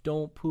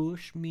 don't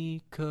push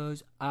me,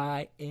 'cause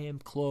I am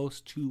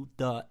close to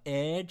the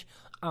edge.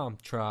 I'm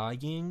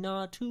trying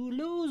not to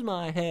lose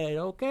my head,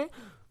 okay?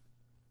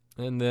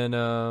 And then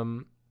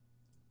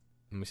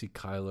we see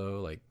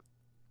Kylo, like,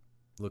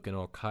 looking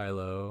all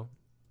Kylo.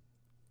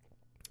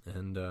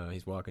 And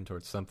he's walking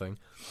towards something. And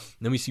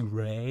then we see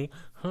Rey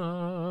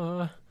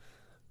at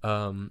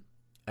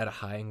a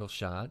high angle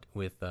shot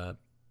with a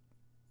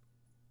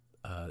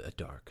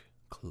dark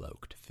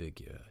cloaked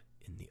figure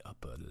in the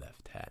upper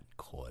left hand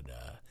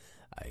corner.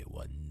 I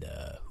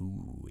wonder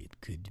who it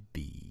could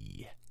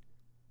be.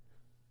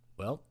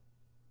 Well,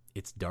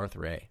 it's Darth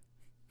Rey.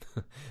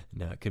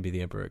 No, it could be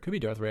the Emperor. It could be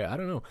Darth Rey. I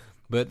don't know.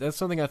 But that's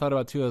something I thought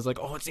about too. I was like,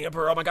 oh, it's the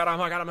Emperor. Oh my god, I'm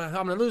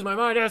going to lose my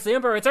mind. It's the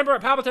Emperor. It's Emperor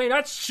Palpatine.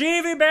 That's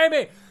Sheevy,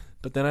 baby.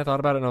 But then I thought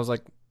about it and I was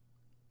like,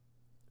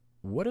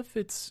 what if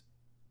it's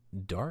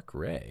Dark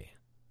Rey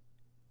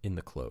in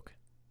the cloak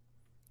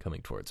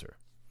coming towards her?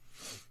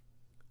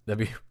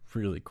 That'd be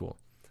really cool.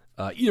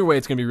 Either way,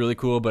 it's going to be really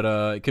cool, but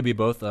it could be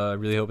both. I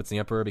really hope it's the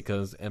Emperor,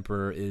 because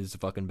Emperor is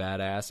fucking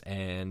badass,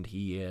 and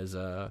he is,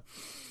 oh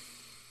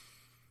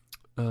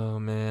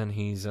man,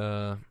 he's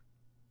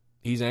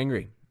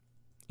angry.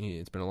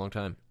 It's been a long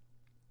time.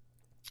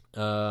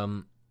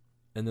 And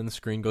then the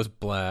screen goes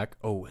black.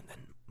 Oh, and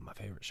then my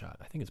favorite shot.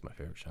 I think it's my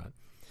favorite shot,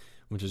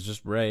 which is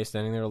just Rey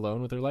standing there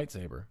alone with her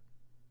lightsaber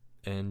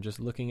and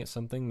just looking at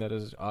something that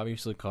has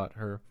obviously caught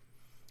her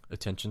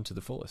attention to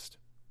the fullest.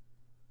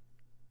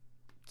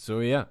 So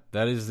yeah,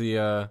 that is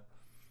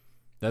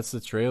that's the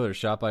trailer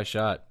shot by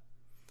shot.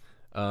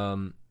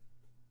 A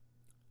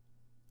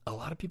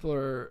lot of people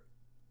are,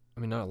 I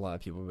mean, not a lot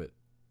of people, but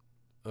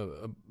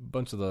a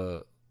bunch of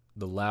the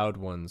loud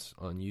ones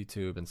on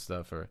YouTube and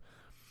stuff are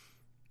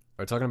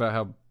talking about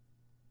how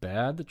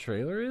bad the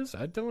trailer is.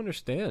 I don't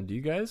understand. Do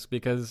you guys?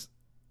 Because,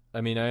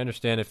 I mean, I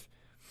understand if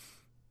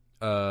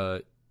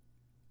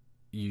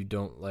you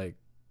don't like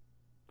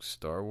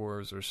Star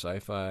Wars or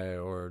sci-fi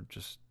or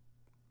just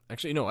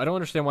Actually, no, I don't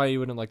understand why you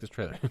wouldn't like this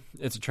trailer.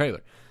 It's a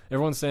trailer.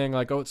 Everyone's saying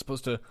like, oh, it's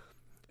supposed to.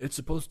 It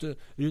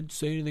didn't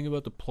say anything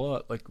about the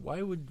plot. Like,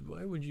 why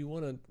would you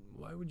want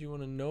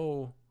to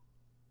know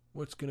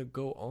what's gonna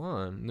go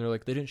on? And they're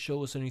like, they didn't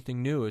show us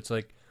anything new. It's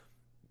like,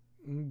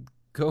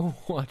 go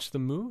watch the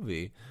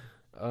movie.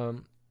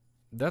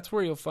 That's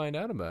where you'll find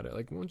out about it.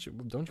 Like, don't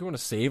you want to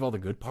save all the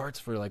good parts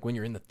for like when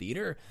you're in the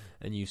theater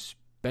and you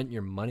spent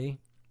your money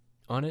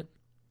on it?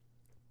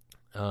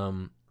 I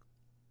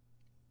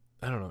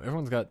don't know.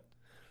 Everyone's got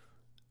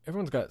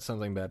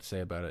something bad to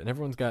say about it, and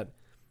everyone's got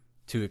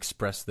to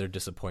express their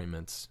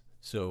disappointments.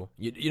 So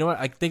you know what?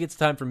 I think it's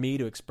time for me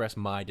to express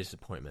my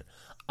disappointment.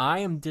 I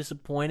am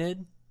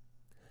disappointed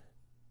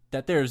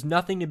that there is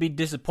nothing to be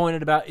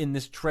disappointed about in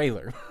this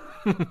trailer.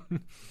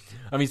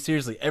 I mean,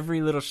 seriously,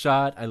 every little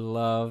shot I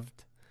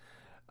loved.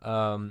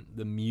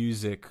 The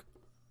music.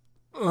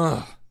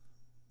 Ugh.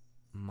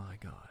 My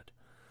God.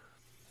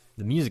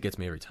 The music gets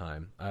me every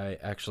time. I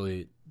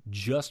actually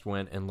just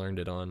went and learned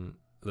it on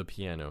the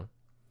piano.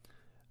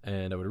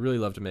 And I would really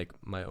love to make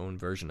my own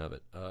version of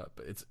it.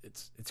 But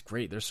it's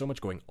great. There's so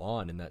much going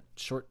on in that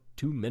short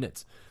 2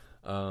 minutes.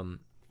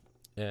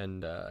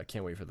 And I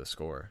can't wait for the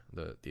score,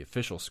 the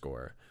official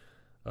score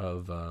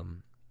of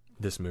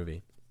this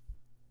movie.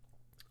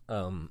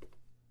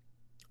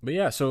 But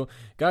yeah, so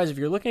guys, if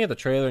you're looking at the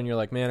trailer and you're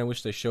like, man, I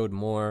wish they showed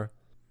more,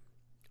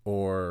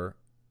 or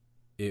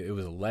it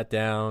was a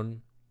letdown,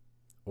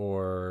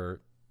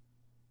 or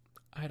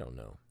I don't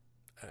know.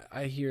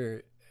 I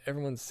hear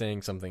everyone's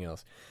saying something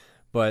else.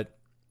 But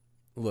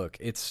look,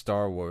 it's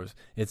Star Wars.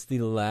 It's the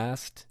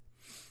last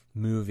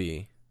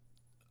movie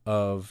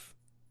of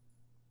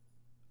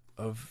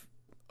the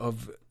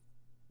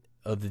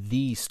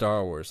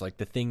Star Wars, like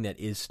the thing that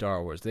is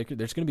Star Wars. There's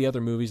going to be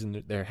other movies,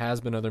 and there has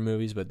been other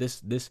movies, but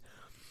this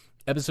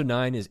Episode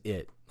 9 is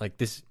it. Like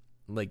this,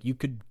 like you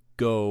could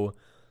go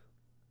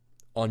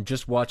on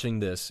just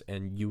watching this,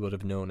 and you would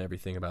have known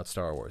everything about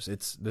Star Wars.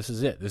 This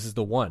is it. This is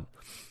the one.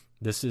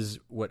 This is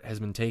what has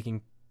been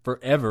taking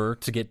forever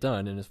to get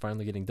done, and is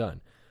finally getting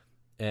done.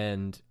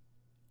 And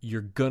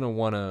you're gonna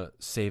want to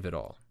save it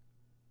all.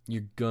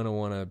 You're gonna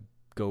want to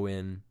go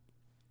in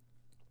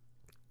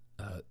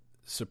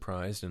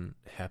surprised and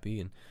happy,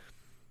 and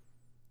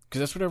because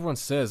that's what everyone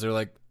says. They're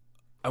like,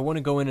 I want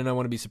to go in and I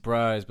want to be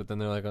surprised, but then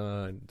they're like,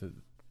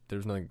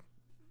 there's nothing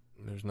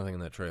in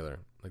that trailer.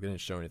 Like, they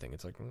didn't show anything.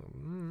 It's like,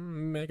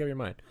 make up your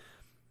mind.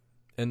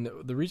 And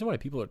the reason why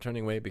people are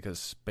turning away because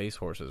Space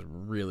Horses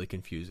really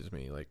confuses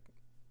me. Like,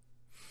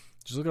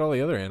 just look at all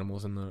the other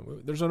animals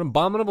there's an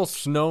abominable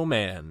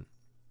snowman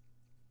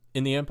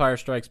in The Empire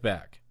Strikes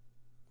Back.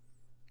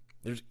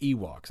 There's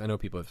Ewoks. I know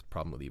people have a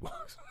problem with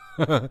Ewoks.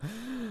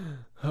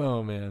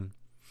 Oh man.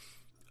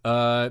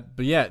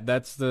 But yeah,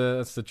 that's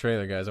the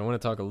trailer, guys. I want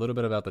to talk a little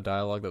bit about the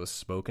dialogue that was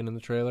spoken in the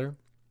trailer.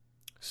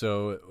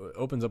 So it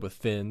opens up with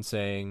Finn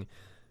saying,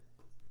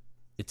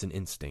 "It's an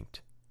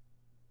instinct,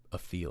 a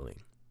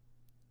feeling.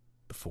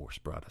 The Force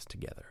brought us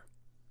together."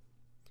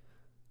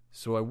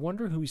 So I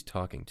wonder who he's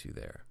talking to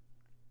there.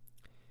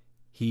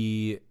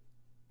 He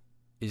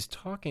is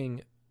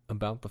talking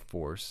about the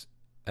Force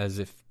as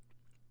if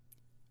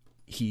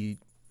he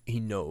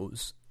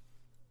knows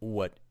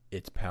what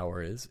its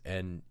power is,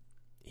 and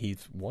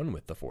he's one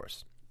with the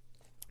Force,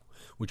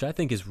 which I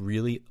think is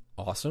really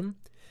awesome,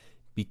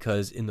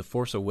 because in The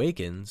Force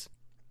Awakens,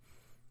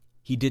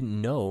 he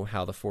didn't know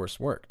how the Force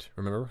worked.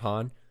 Remember,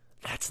 Han?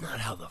 That's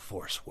not how the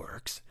Force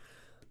works.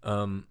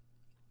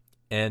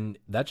 And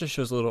that just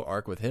shows a little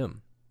arc with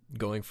him,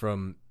 going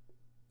from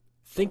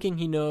thinking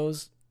he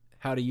knows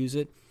how to use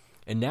it,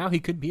 and now he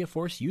could be a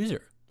Force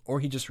user, or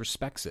he just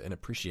respects it and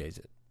appreciates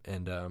it,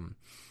 and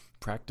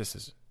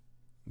practices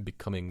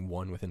becoming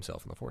one with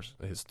himself and the Force,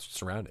 his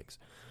surroundings.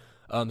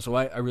 So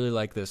I really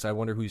like this. I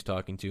wonder who he's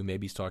talking to.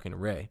 Maybe he's talking to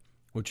Rey,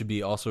 which would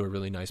be also a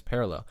really nice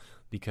parallel,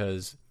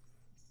 because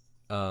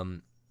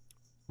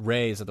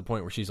Rey is at the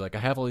point where she's like, I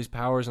have all these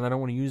powers and I don't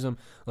want to use them.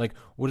 Like,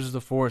 what is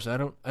the Force? I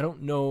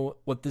don't know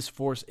what this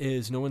Force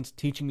is. No one's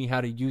teaching me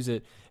how to use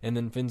it. And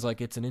then Finn's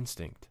like, it's an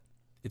instinct.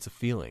 It's a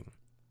feeling.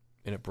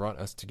 And it brought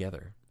us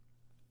together.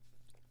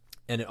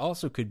 And it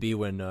also could be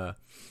when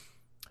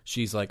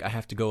she's like, I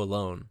have to go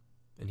alone.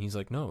 And he's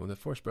like, no, the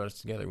Force brought us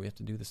together. We have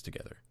to do this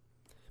together.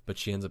 But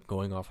she ends up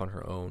going off on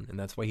her own. And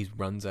that's why he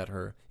runs at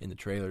her in the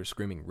trailer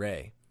screaming,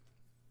 Rey.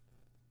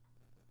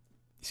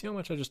 You see how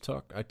much I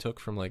took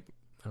from, like,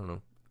 I don't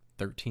know,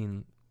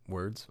 13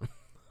 words?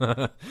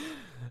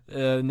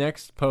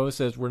 Next post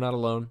says, we're not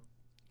alone.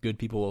 Good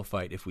people will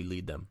fight if we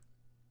lead them.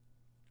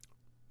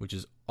 Which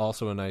is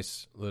also a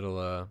nice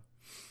little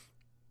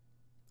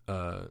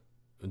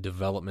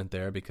development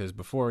there, because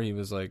before he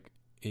was like,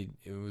 it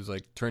was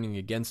like turning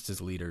against his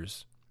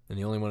leaders, and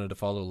he only wanted to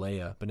follow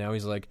Leia. But now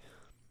he's like,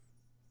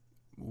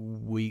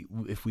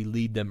 if we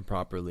lead them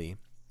properly,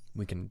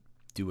 we can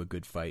do a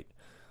good fight.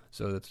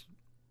 So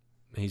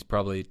he's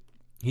probably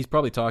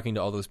talking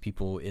to all those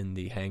people in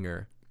the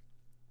hangar,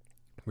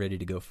 ready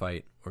to go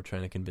fight, or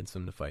trying to convince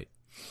them to fight.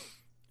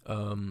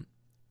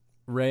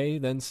 Rey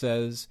then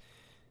says,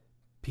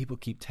 people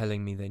keep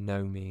telling me they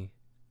know me,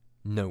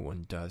 No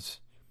one does.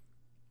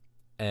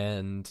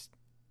 And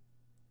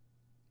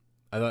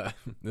I thought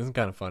this is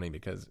kind of funny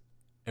because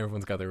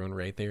everyone's got their own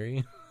Rey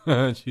theory.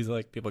 She's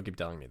like, people keep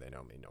telling me they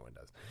know me. No one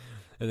does.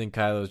 And then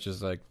Kylo's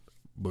just like,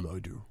 but I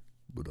do.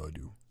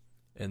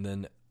 And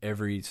then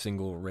every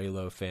single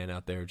Reylo fan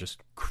out there just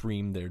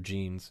creamed their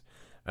jeans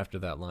after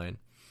that line.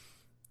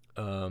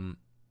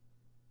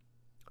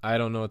 I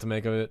don't know what to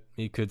make of it.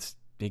 He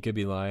could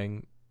be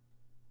lying,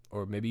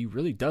 or maybe he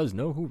really does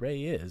know who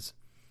Rey is.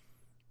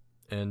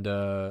 And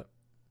I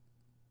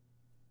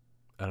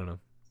don't know,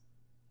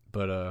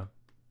 but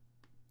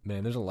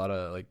man, there's a lot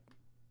of like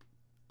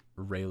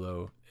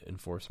Reylo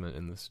enforcement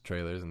in this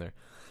trailer, isn't there?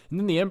 And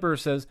then the Emperor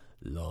says,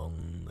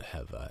 "Long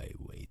have I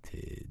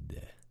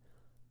waited,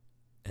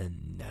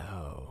 and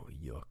now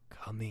you're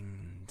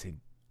coming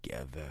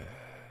together."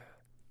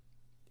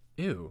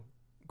 Ew,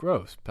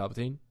 gross,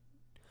 Palpatine.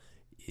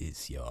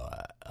 Is your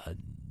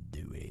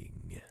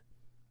undoing.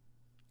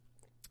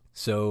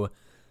 So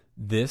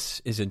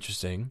this is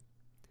interesting.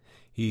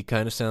 He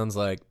kind of sounds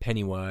like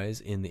Pennywise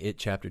in the It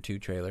Chapter 2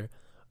 trailer.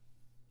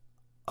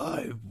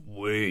 I've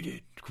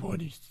waited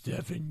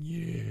 27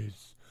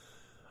 years.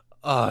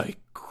 I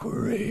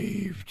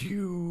craved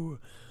you.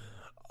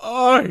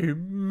 I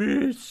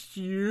miss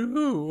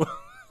you.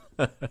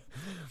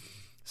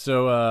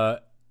 So,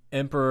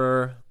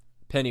 Emperor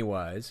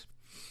Pennywise,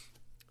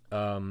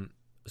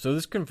 so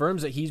this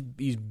confirms that he's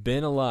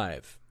been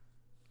alive,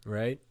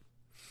 right?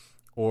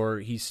 Or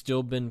he's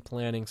still been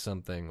planning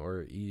something,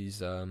 or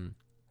he's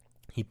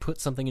he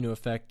put something into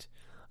effect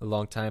a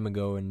long time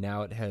ago, and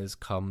now it has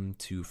come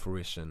to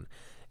fruition.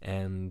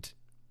 And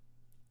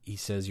he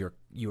says,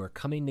 "You are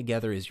coming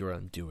together is your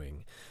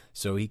undoing."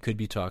 So he could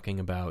be talking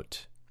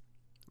about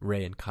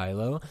Rey and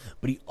Kylo,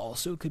 but he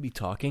also could be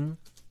talking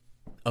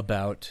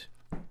about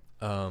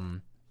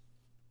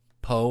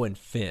Poe and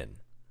Finn.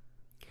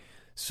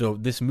 So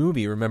this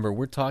movie, remember,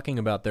 we're talking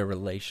about their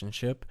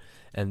relationship,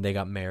 and they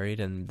got married,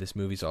 and this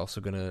movie's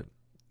also going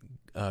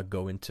to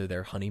go into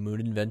their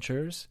honeymoon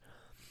adventures.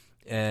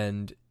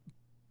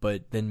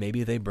 But then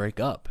maybe they break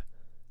up.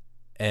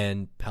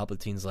 And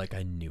Palpatine's like,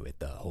 I knew it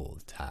the whole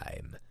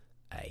time.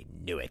 I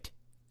knew it.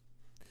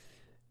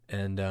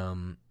 And,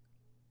 I'm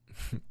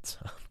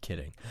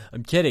kidding.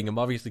 I'm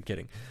obviously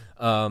kidding.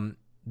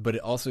 But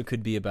it also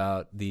could be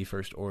about the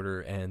First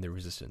Order and the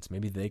Resistance.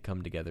 Maybe they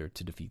come together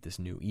to defeat this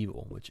new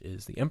evil, which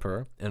is the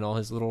Emperor and all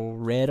his little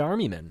red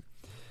army men.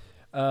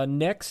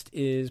 Next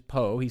is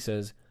Poe. He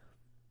says,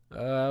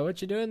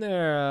 what you doing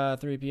there,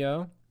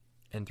 3PO?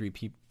 And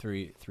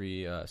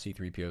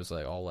C-3PO's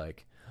like, all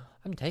like,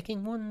 I'm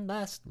taking one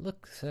last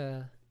look,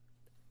 at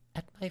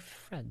my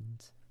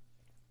friends.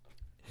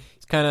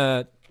 He's kind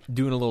of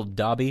doing a little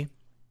Dobby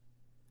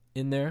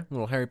in there, a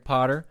little Harry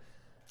Potter.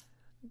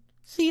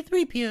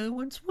 C-3PO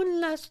wants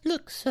one last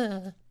look,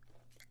 sir,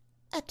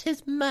 at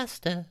his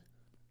master.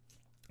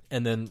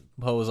 And then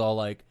Poe is all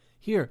like,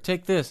 here,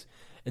 take this.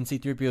 And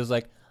C-3PO's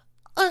like,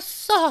 a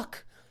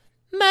sock!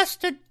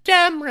 Master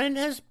Dameron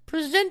has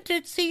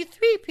presented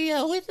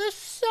C-3PO with a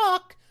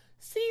sock.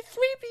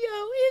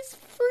 C-3PO is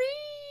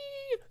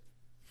free!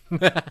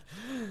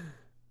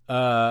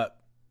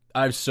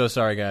 I'm so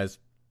sorry, guys,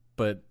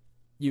 but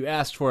you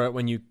asked for it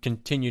when you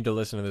continued to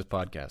listen to this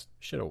podcast.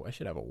 I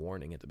should have a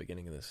warning at the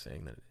beginning of this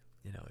saying that,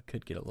 it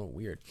could get a little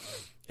weird.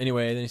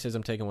 Anyway, then he says,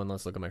 I'm taking one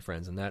last look at my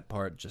friends, and that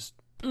part just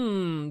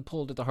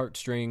pulled at the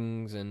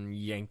heartstrings and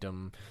yanked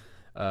them.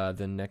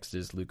 Then next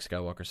is Luke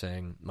Skywalker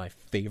saying, my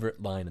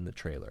favorite line in the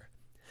trailer,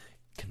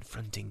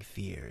 confronting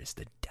fear is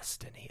the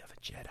destiny of a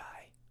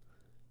Jedi.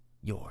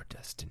 Your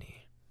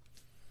destiny.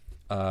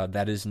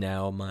 That is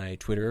now my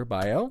Twitter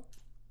bio.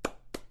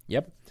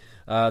 Yep.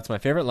 It's my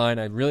favorite line.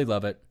 I really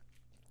love it.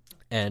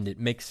 And it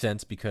makes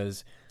sense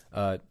because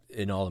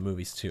in all the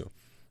movies, too.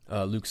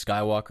 Luke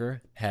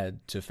Skywalker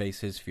had to face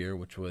his fear,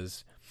 which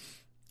was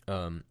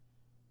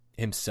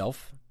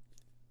himself.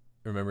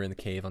 Remember, in the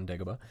cave on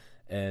Dagobah.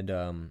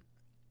 And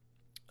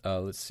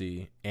let's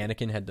see.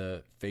 Anakin had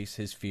to face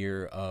his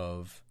fear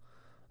of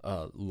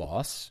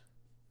loss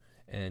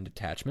and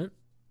detachment.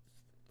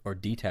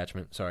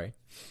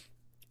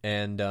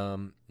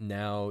 And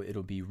now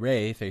it'll be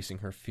Rey facing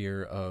her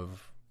fear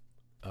of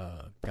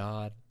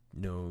God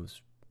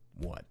knows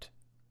what.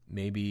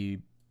 Maybe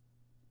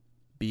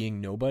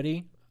being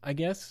nobody, I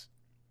guess.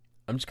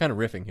 I'm just kind of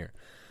riffing here.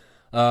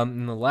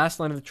 And the last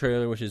line of the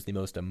trailer, which is the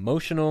most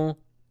emotional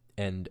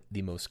and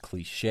the most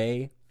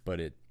cliche, but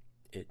it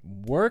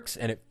works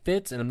and it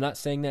fits, and I'm not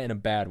saying that in a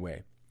bad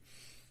way.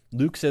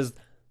 Luke says,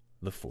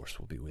 the Force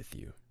will be with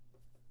you.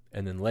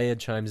 And then Leia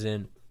chimes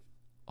in,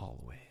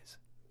 always.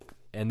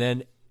 And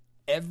then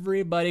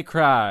everybody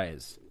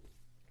cries.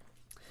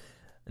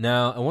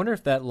 Now, I wonder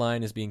if that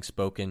line is being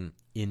spoken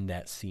in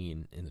that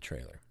scene in the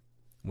trailer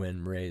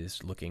when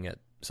Rey's looking at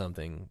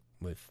something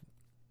with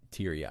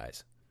teary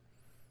eyes.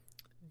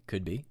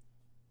 Could be.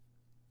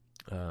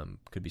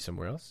 Could be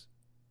somewhere else.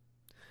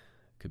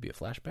 Could be a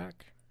flashback.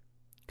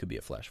 Could be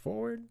a flash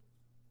forward.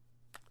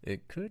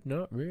 It could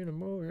not be in a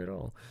movie at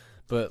all.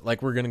 But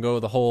like we're going to go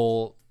the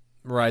whole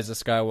Rise of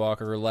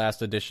Skywalker,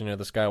 last edition of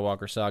the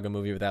Skywalker Saga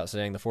movie without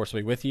saying The Force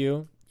will be with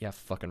you. Yeah,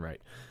 fucking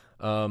right.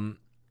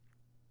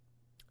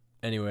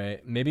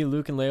 Anyway, maybe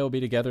Luke and Leia will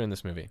be together in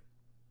this movie.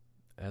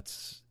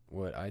 That's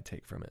what I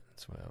take from it.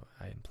 That's what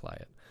I imply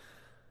it.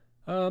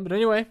 But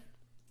anyway,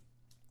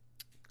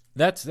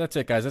 that's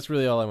it, guys. That's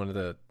really all I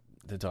wanted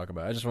to talk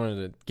about. I just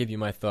wanted to give you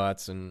my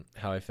thoughts and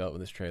how I felt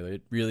with this trailer.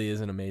 It really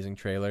is an amazing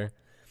trailer,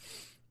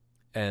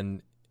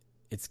 and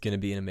it's going to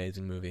be an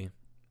amazing movie.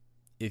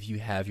 If you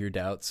have your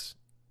doubts,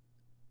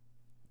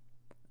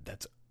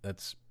 that's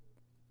it's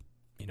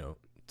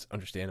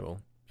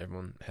understandable.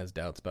 Everyone has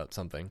doubts about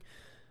something,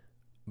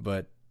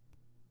 but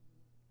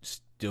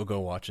still go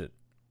watch it.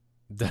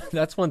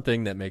 That's one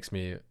thing that makes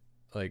me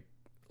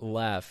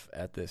laugh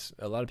at this.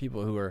 A lot of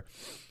people who are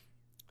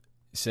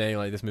saying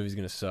this movie's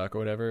gonna suck or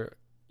whatever,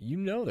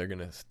 they're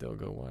gonna still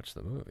go watch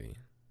the movie.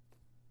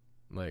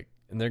 And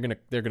they're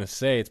gonna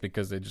say it's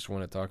because they just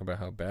want to talk about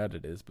how bad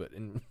it is, but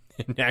in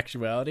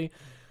actuality,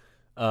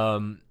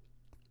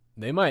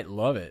 they might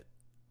love it,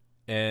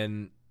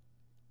 and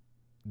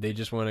they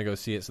just want to go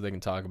see it so they can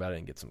talk about it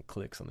and get some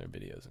clicks on their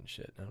videos and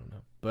shit. I don't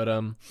know, but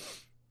I'm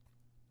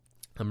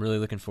really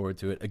looking forward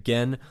to it.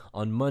 Again,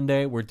 on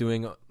Monday, we're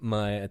doing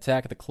my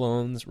Attack of the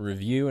Clones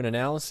review and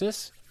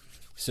analysis.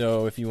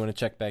 So if you want to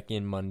check back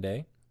in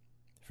Monday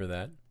for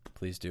that,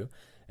 please do.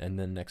 And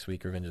then next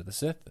week, Revenge of the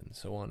Sith, and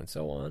so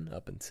on,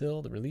 up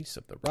until the release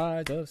of The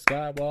Rise of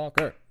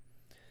Skywalker.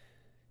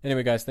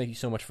 Anyway, guys, thank you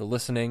so much for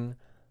listening.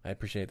 I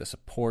appreciate the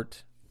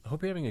support. I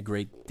hope you're having a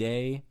great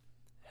day.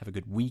 Have a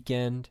good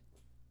weekend.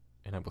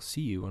 And I will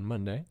see you on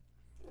Monday.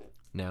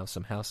 Now,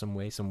 somehow, some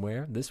way,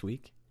 somewhere, this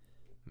week,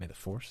 may the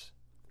Force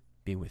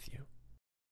be with you.